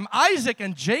Abraham, Isaac,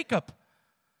 and Jacob.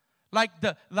 Like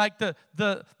the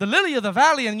lily of the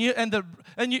valley, and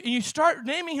you start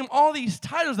naming him all these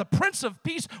titles: the Prince of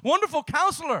Peace, Wonderful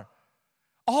Counselor,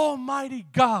 Almighty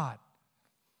God.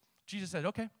 Jesus said,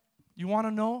 "Okay, you want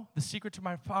to know the secret to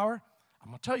my power? I'm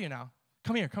gonna tell you now.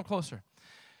 Come here, come closer.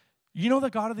 You know the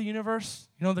God of the universe?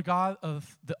 You know the God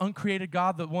of the uncreated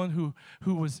God, the one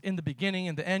who was in the beginning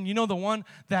and the end? You know the one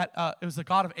that it was the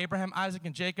God of Abraham, Isaac,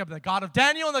 and Jacob, the God of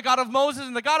Daniel, and the God of Moses,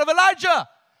 and the God of Elijah."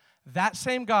 That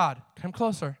same God, come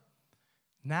closer.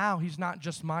 Now he's not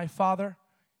just my Father,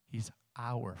 he's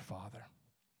our Father.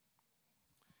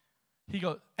 He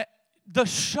goes, the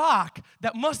shock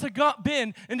that must have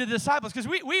been in the disciples, because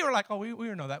we were like, oh, we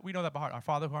know that. We know that by heart. Our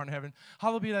Father who art in heaven,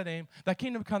 hallowed be thy name. Thy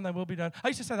kingdom come, thy will be done. I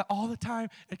used to say that all the time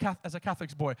as a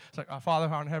Catholic boy. It's like, our Father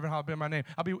who art in heaven, hallowed be my name.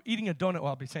 I'll be eating a donut while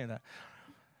I'll be saying that.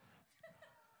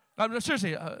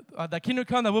 Seriously, thy kingdom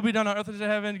come, thy will be done on earth as in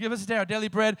heaven. Give us today our daily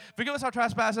bread. Forgive us our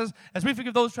trespasses, as we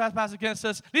forgive those trespasses against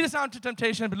us. Lead us not into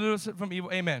temptation, but deliver us from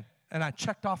evil. Amen. And I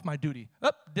checked off my duty.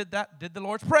 Did the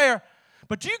Lord's Prayer.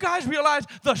 But do you guys realize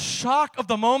the shock of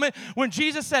the moment when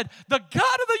Jesus said, the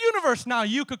God of the universe, now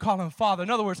you could call him Father. In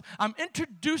other words, I'm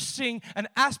introducing an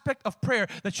aspect of prayer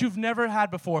that you've never had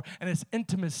before, and it's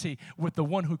intimacy with the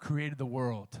one who created the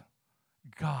world.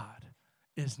 God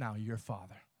is now your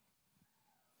Father.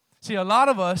 See, a lot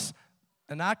of us,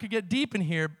 And I could get deep in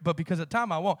here, but because of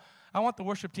time, I won't. I want the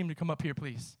worship team to come up here,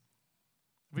 please.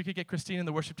 If we could get Christine and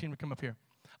the worship team to come up here.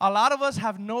 A lot of us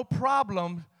have no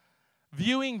problem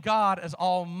viewing God as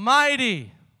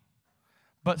almighty,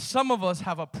 but some of us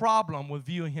have a problem with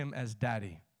viewing him as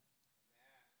daddy.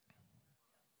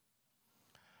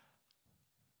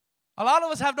 A lot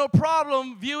of us have no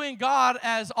problem viewing God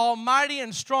as almighty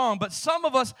and strong, but some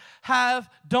of us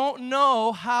don't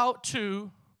know how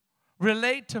to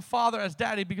relate to Father as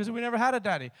daddy because we never had a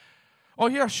daddy. Oh,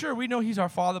 yeah, sure, we know he's our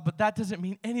Father, but that doesn't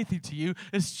mean anything to you.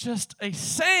 It's just a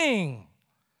saying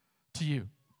to you.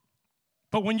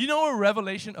 But when you know a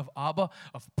revelation of Abba,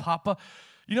 of Papa,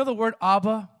 you know the word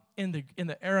Abba in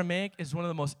the Aramaic is one of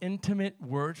the most intimate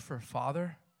words for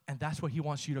Father, and that's what he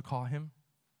wants you to call him.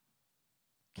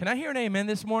 Can I hear an amen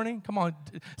this morning? Come on,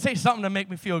 say something to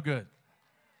make me feel good.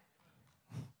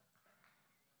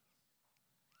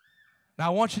 Now, I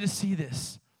want you to see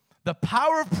this. The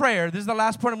power of prayer, this is the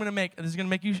last point I'm going to make. This is going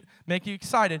to make you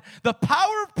excited. The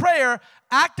power of prayer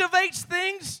activates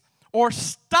things or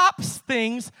stops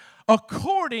things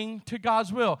according to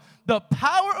God's will. The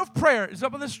power of prayer is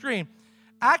up on the screen.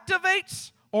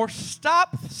 Activates or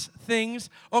stops things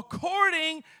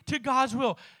according to God's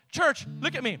will. Church,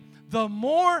 look at me. The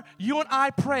more you and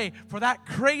I pray for that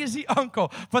crazy uncle,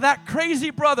 for that crazy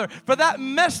brother, for that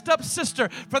messed up sister,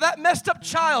 for that messed up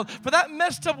child, for that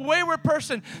messed up wayward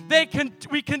person,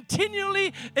 we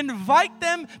continually invite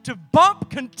them to bump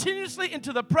continuously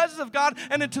into the presence of God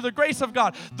and into the grace of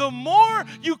God. The more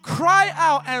you cry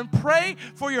out and pray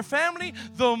for your family,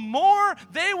 the more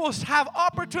they will have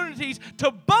opportunities to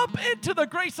bump into the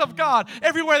grace of God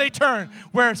everywhere they turn.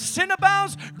 Where sin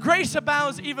abounds, grace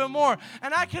abounds even more.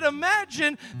 And I can imagine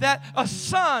that a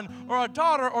son or a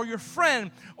daughter or your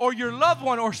friend or your loved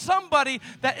one or somebody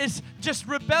that is just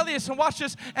rebellious and watch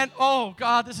this and oh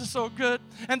God, this is so good.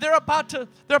 And they're about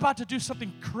to do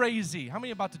something crazy. How many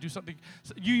about to do something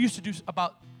you used to do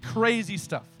about crazy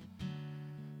stuff?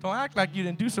 Don't act like you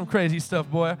didn't do some crazy stuff,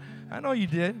 boy. I know you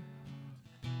did.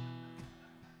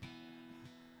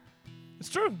 It's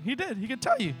true. He did. He can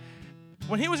tell you.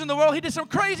 When he was in the world, he did some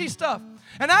crazy stuff.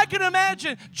 And I can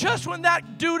imagine just when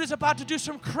that dude is about to do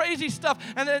some crazy stuff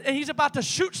and he's about to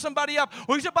shoot somebody up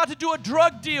or he's about to do a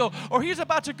drug deal or he's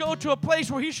about to go to a place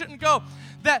where he shouldn't go,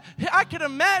 that I could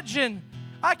imagine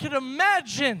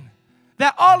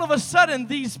that all of a sudden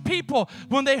these people,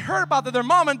 when they heard about that, their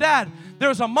mom and dad, there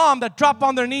was a mom that dropped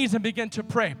on their knees and began to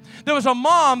pray. There was a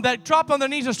mom that dropped on their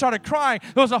knees and started crying.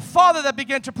 There was a father that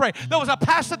began to pray. There was a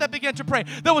pastor that began to pray.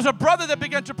 There was a brother that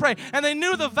began to pray. And they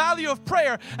knew the value of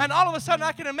prayer. And all of a sudden,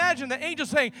 I can imagine the angel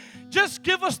saying, just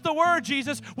give us the word,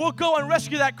 Jesus. We'll go and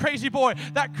rescue that crazy boy,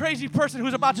 that crazy person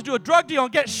who's about to do a drug deal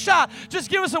and get shot. Just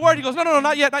give us the word. He goes, no,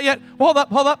 not yet. Well,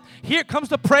 hold up. Here comes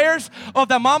the prayers of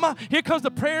the mama. Here comes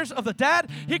the prayers of the dad.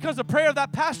 Here comes the prayer of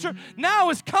that pastor. Now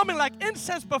it's coming like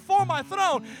incense before my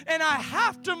throne, and I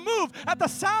have to move at the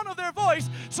sound of their voice.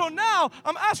 So now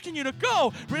I'm asking you to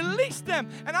go, release them.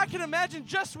 And I can imagine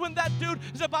just when that dude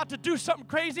is about to do something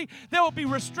crazy, they will be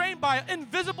restrained by an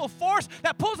invisible force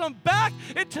that pulls them back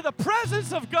into the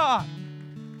presence of God.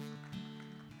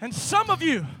 And some of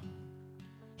you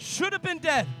should have been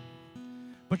dead,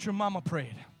 but your mama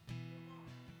prayed.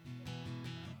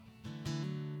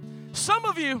 Some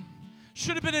of you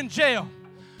should have been in jail,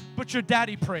 but your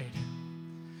daddy prayed.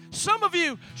 Some of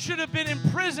you should have been in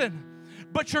prison,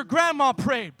 but your grandma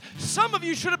prayed. Some of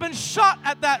you should have been shot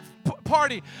at that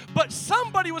party, but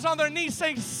somebody was on their knees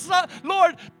saying,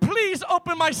 Lord, please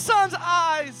open my son's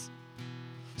eyes.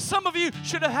 Some of you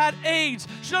should have had AIDS.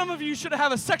 Some of you should have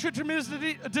had a sexually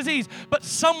transmitted disease, but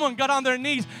someone got on their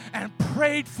knees and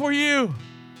prayed for you.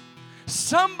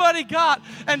 Somebody got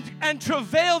and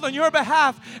travailed on your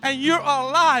behalf, and you're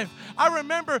alive. I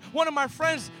remember some of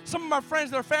my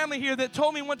friends, their family here, that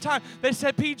told me one time, they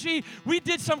said, PG, we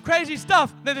did some crazy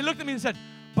stuff. Then they looked at me and said,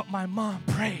 but my mom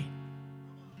prayed.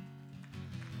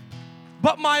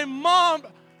 But my mom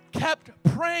kept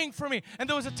praying for me. And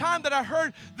there was a time that I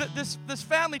heard that this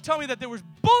family tell me that there was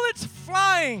bullets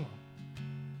flying,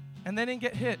 and they didn't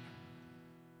get hit.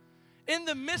 In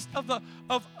the midst of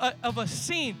a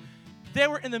scene, they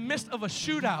were in the midst of a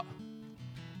shootout,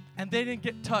 and they didn't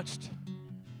get touched.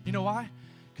 You know why?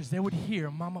 Because they would hear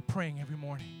mama praying every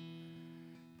morning.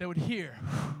 They would hear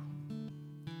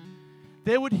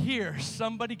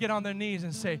somebody get on their knees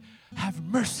and say, have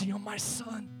mercy on my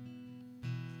son.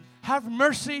 Have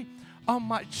mercy on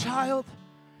my child.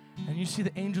 And you see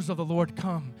the angels of the Lord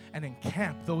come and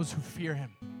encamp those who fear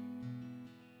him.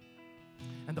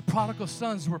 And the prodigal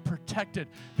sons were protected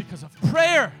because of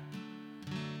prayer.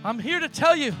 I'm here to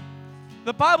tell you,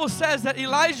 the Bible says that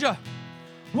Elijah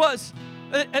was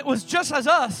it was just as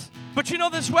us. But you know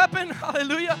this weapon,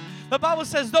 hallelujah, the Bible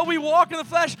says, though we walk in the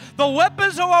flesh, the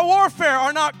weapons of our warfare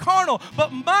are not carnal,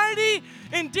 but mighty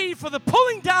indeed for the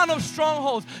pulling down of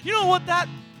strongholds. You know what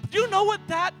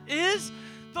that is?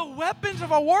 The weapons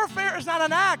of our warfare is not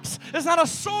an axe. It's not a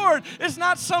sword. It's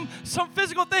not some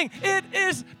physical thing. It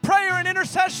is prayer and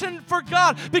intercession for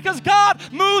God, because God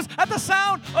moves at the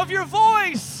sound of your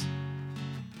voice.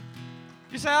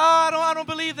 You say, I don't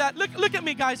believe that. Look at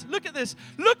me, guys. Look at this.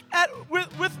 Look at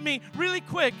with me really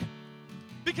quick.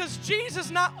 Because Jesus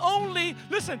not only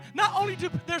do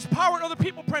there's power in other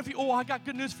people praying for you. Oh, I got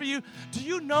good news for you. Do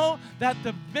you know that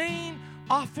the main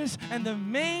office and the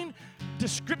main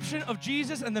description of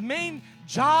Jesus and the main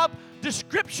job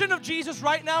description of Jesus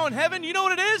right now in heaven, you know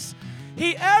what it is?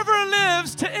 He ever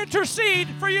lives to intercede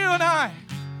for you and I.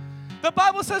 The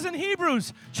Bible says in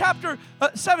Hebrews chapter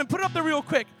 7, put it up there real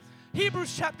quick.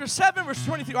 Hebrews chapter 7, verse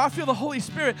 23. Oh, I feel the Holy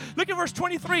Spirit. Look at verse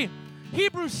 23.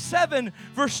 Hebrews 7,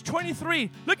 verse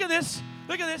 23. Look at this.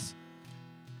 Look at this.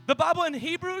 The Bible in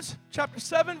Hebrews chapter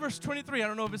 7, verse 23. I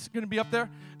don't know if it's going to be up there.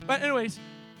 But anyways,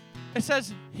 it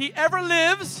says, He ever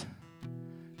lives,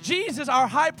 Jesus, our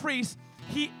high priest,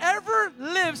 He ever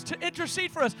lives to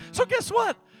intercede for us. So guess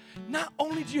what? Not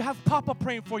only do you have Papa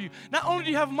praying for you, not only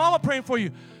do you have Mama praying for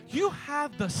you, you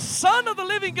have the Son of the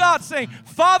living God saying,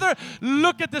 Father,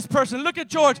 look at this person. Look at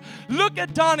George. Look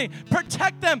at Donnie.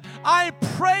 Protect them. I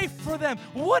pray for them.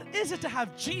 What is it to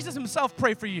have Jesus himself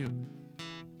pray for you?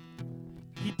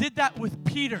 He did that with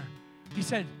Peter. He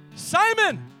said,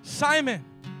 Simon, Simon,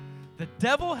 the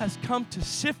devil has come to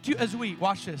sift you as wheat.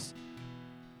 Watch this.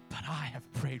 But I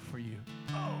have prayed for you.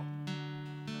 Oh.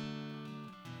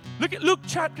 Look at Luke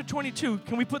chapter 22.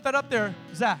 Can we put that up there,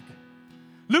 Zach?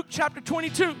 Luke chapter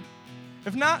 22.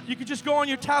 If not, you could just go on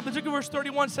your tablets. Look at verse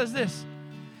 31 says this.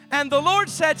 And the Lord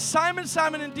said, Simon,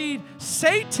 Simon, indeed,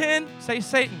 Satan, say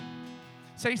Satan,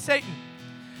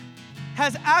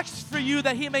 has asked for you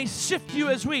that he may sift you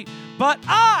as wheat. But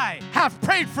I have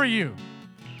prayed for you.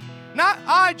 Not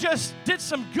I just did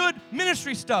some good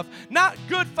ministry stuff, not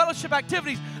good fellowship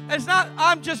activities. It's not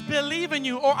I'm just believing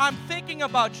you or I'm thinking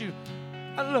about you.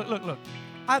 Look.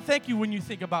 I thank you when you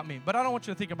think about me, but I don't want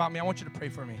you to think about me. I want you to pray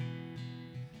for me.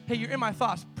 Hey, you're in my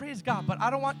thoughts. Praise God, but I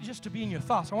don't want you just to be in your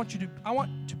thoughts. I want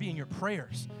to be in your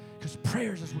prayers, because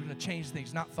prayers is what's going to change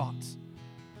things, not thoughts.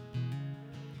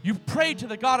 You prayed to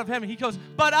the God of heaven. He goes,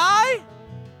 but I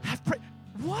have prayed.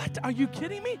 What? Are you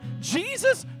kidding me?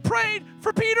 Jesus prayed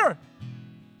for Peter.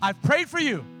 I've prayed for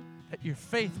you that your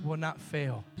faith will not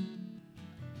fail.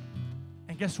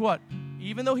 And guess what?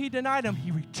 Even though he denied him,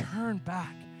 he returned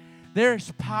back.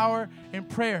 There's power in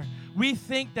prayer. We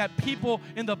think that people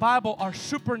in the Bible are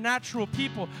supernatural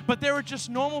people, but they were just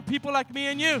normal people like me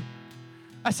and you.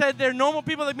 I said they're normal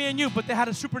people like me and you, but they had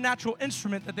a supernatural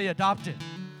instrument that they adopted.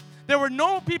 There were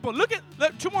normal people. Look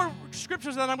at two more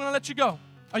scriptures, and I'm going to let you go.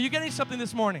 Are you getting something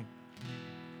this morning?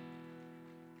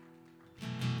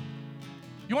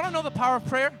 You want to know the power of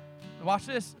prayer? Watch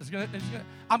this.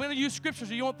 I'm going to use scripture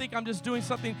so you won't think I'm just doing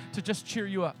something to just cheer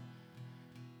you up.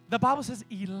 The Bible says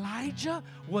Elijah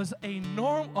was a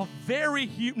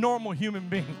very normal human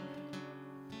being.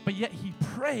 But yet he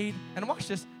prayed, and watch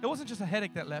this, it wasn't just a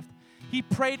headache that left. He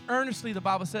prayed earnestly, the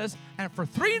Bible says, and for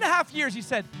 3.5 years he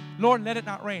said, Lord, let it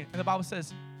not rain. And the Bible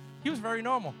says he was very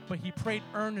normal, but he prayed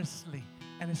earnestly,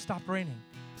 and it stopped raining.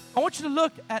 I want you to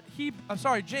look at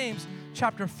James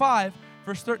chapter 5,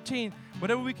 verse 13.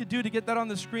 Whatever we could do to get that on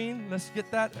the screen, let's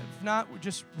get that. If not,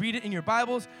 just read it in your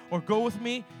Bibles or go with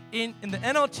me. In the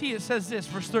NLT, it says this,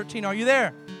 verse 13. Are you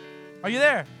there? Are you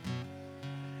there?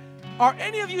 Are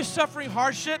any of you suffering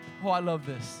hardship? Oh, I love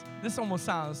this. This almost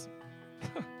sounds,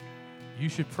 you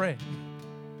should pray.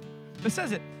 It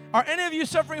says it. Are any of you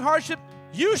suffering hardship?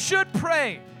 You should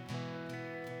pray.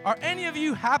 Are any of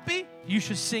you happy? You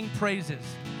should sing praises.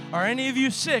 Are any of you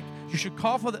sick? You should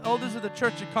call for the elders of the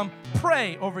church to come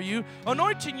pray over you,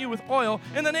 anointing you with oil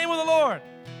in the name of the Lord.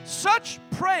 Such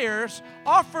prayers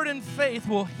offered in faith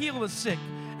will heal the sick,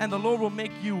 and the Lord will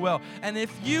make you well. And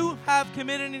if you have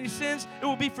committed any sins, it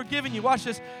will be forgiven you. Watch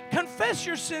this. Confess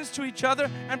your sins to each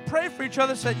other and pray for each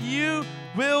other so that you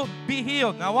will be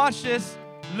healed. Now watch this.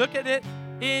 Look at it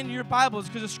in your Bibles,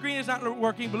 because the screen is not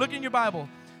working, but look in your Bible.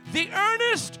 The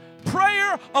earnest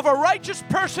prayer of a righteous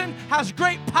person has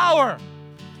great power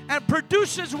and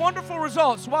produces wonderful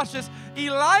results. Watch this.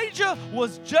 Elijah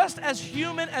was just as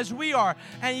human as we are,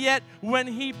 and yet when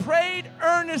he prayed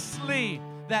earnestly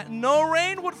that no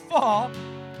rain would fall,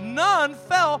 none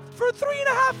fell for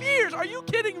 3.5 years. Are you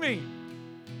kidding me?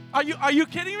 Are you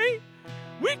kidding me?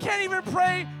 We can't even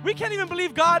pray. We can't even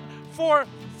believe God for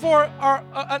for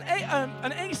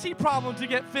an AC problem to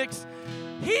get fixed,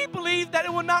 he believed that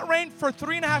it would not rain for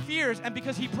 3.5 years. And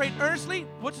because he prayed earnestly,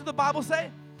 what does the Bible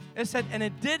say? It said, and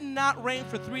it did not rain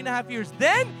for 3.5 years.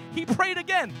 Then he prayed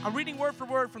again. I'm reading word for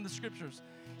word from the scriptures.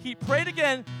 He prayed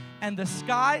again, and the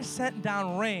sky sent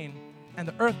down rain, and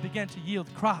the earth began to yield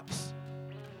crops.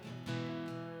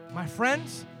 My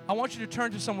friends, I want you to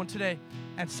turn to someone today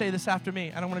and say this after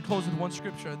me. And I'm going to close with one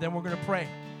scripture, then we're going to pray.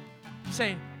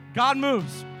 Say, God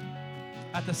moves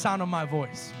at the sound of my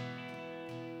voice.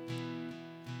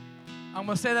 I'm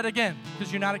going to say that again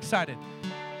because you're not excited.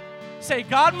 Say,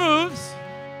 God moves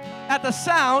at the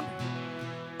sound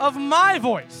of my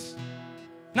voice.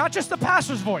 Not just the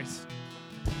pastor's voice.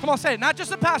 Come on, say it. Not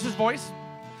just the pastor's voice.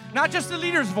 Not just the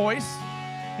leader's voice.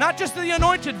 Not just the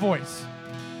anointed voice.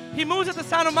 He moves at the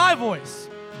sound of my voice.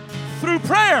 Through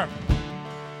prayer,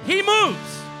 he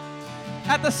moves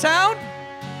at the sound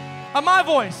of my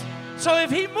voice. So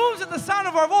if he moves at the sound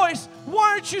of our voice,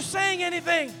 why aren't you saying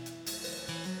anything?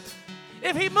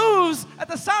 If he moves at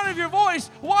the sound of your voice,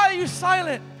 why are you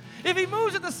silent? If he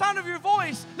moves at the sound of your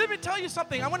voice, let me tell you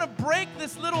something. I want to break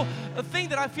this little thing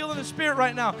that I feel in the spirit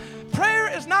right now. Prayer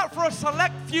is not for a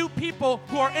select few people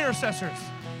who are intercessors.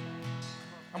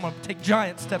 I'm going to take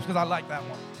giant steps because I like that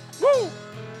one. Woo!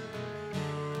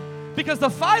 Because the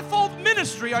fivefold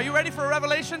ministry, are you ready for a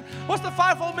revelation? What's the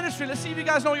fivefold ministry? Let's see if you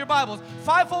guys know your Bibles.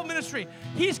 Fivefold ministry.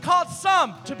 He's called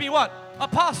some to be what?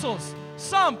 Apostles,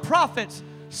 some prophets,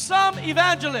 some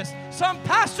evangelists, some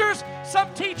pastors,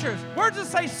 some teachers. Where does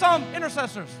it say some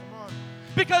intercessors?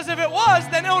 Because if it was,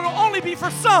 then it would only be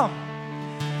for some.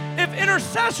 If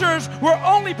intercessors were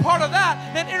only part of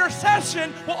that, then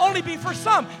intercession will only be for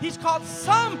some. He's called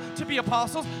some to be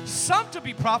apostles, some to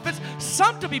be prophets,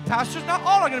 some to be pastors. Not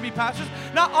all are going to be pastors.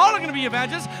 Not all are going to be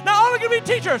evangelists. Not all are going to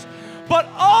be teachers. But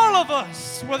all of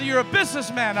us, whether you're a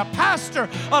businessman, a pastor,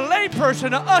 a layperson,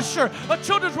 an usher, a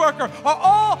children's worker, are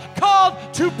all called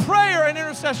to prayer and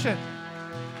intercession.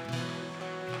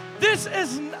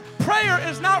 Prayer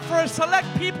is not for a select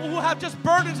people who have just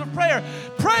burdens of prayer.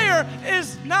 Prayer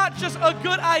is not just a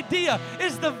good idea.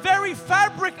 It's the very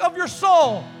fabric of your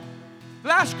soul.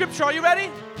 Last scripture, are you ready?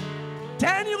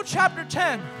 Daniel chapter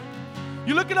 10.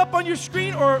 You look it up on your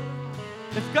screen, or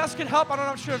if Gus can help, I'm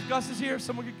not sure if Gus is here.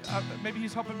 Someone could, maybe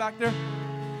he's helping back there.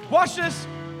 Watch this.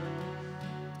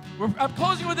 I'm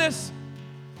closing with this.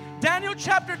 Daniel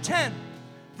chapter 10.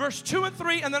 Verse 2 and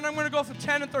 3, and then I'm going to go from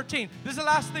 10 and 13. This is the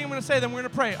last thing I'm going to say, then we're going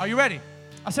to pray. Are you ready?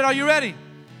 I said, are you ready?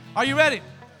 Are you ready?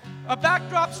 A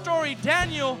backdrop story,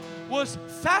 Daniel was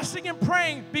fasting and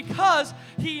praying because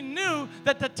he knew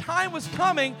that the time was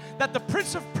coming that the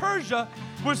prince of Persia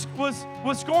was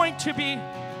going to be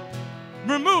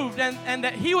removed and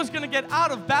that he was going to get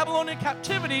out of Babylonian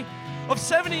captivity of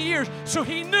 70 years. So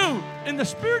he knew in the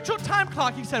spiritual time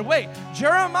clock, he said, wait,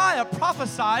 Jeremiah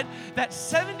prophesied that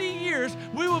 70 years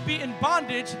we will be in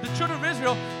bondage, the children of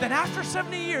Israel. Then after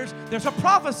 70 years, there's a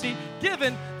prophecy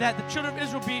given that the children of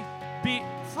Israel be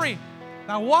free.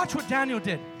 Now watch what Daniel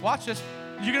did. Watch this.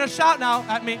 You're going to shout now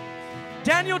at me.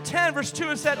 Daniel 10 verse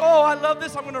 2 said, oh, I love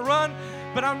this. I'm going to run,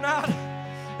 but I'm not.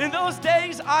 In those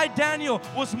days, I, Daniel,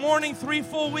 was mourning 3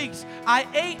 full weeks. I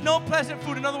ate no pleasant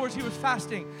food. In other words, he was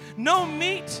fasting. No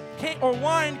meat or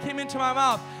wine came into my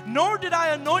mouth, nor did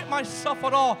I anoint myself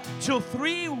at all till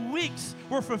 3 weeks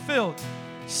were fulfilled.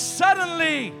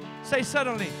 Suddenly, say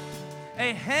suddenly,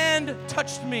 a hand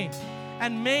touched me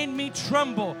and made me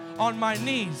tremble on my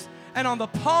knees and on the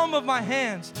palm of my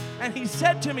hands. And he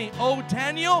said to me, O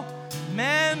Daniel,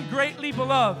 man greatly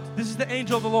beloved. This is the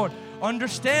angel of the Lord.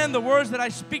 Understand the words that I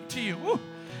speak to you,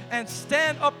 and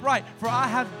stand upright, for I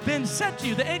have been sent to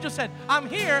you. The angel said, I'm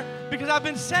here because I've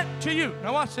been sent to you.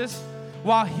 Now watch this.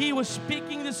 While he was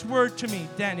speaking this word to me,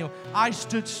 Daniel, I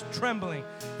stood trembling.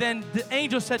 Then the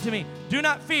angel said to me, do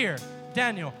not fear,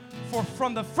 Daniel, for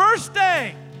from the first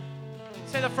day,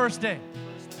 say the first day.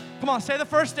 Come on, say the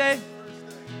first day.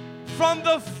 From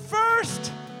the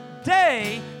first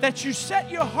day that you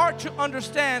set your heart to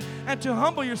understand and to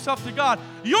humble yourself to God,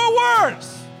 your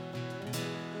words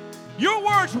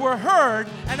were heard,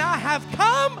 and I have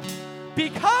come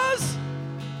because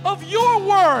of your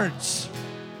words.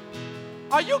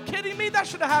 Are you kidding me? That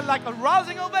should have had like a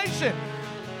rousing ovation.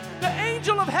 The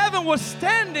angel of heaven was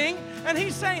standing, and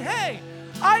he's saying, hey,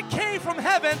 I came from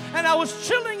heaven and I was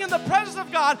chilling in the presence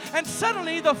of God, and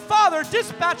suddenly the Father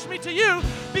dispatched me to you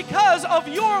because of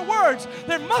your words.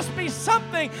 There must be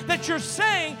something that you're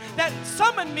saying that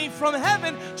summoned me from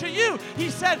heaven to you. He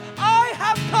said, I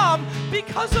have come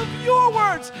because of your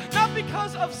words, not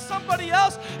because of somebody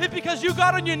else. It's because you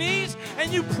got on your knees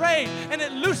and you prayed, and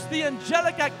it loosed the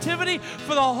angelic activity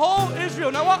for the whole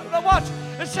Israel. Now watch.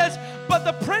 It says, but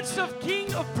the prince of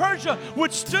king of Persia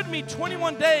withstood me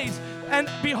 21 days. And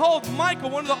behold, Michael,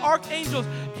 one of the archangels,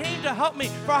 came to help me,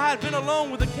 for I had been alone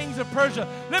with the kings of Persia.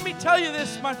 Let me tell you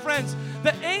this, my friends.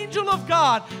 The angel of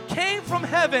God came from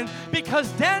heaven because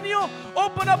Daniel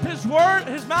opened up his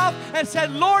mouth and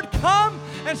said, Lord, come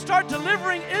and start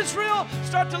delivering Israel,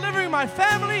 start delivering my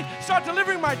family, start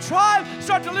delivering my tribe,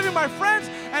 start delivering my friends.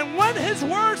 And when his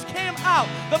words came out,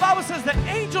 the Bible says the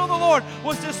angel of the Lord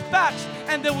was dispatched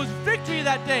and there was victory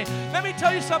that day. Let me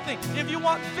tell you something. If you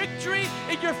want victory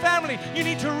in your family, you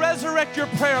need to resurrect your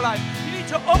prayer life. You need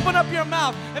to open up your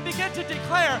mouth and begin to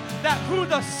declare that who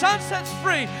the Son sets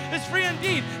free is free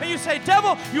indeed. And you say,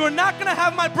 devil, you are not going to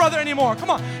have my brother anymore.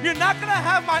 Come on. You're not going to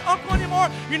have my uncle anymore.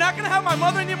 You're not going to have my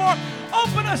mother anymore.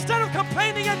 Instead of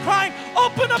complaining and crying,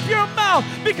 open up your mouth,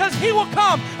 because he will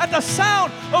come at the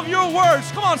sound of your words.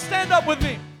 Come on, stand up with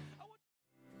me.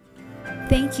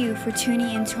 Thank you for tuning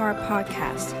into our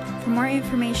podcast. For more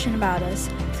information about us,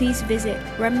 please visit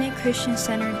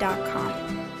remnantchristiancenter.com.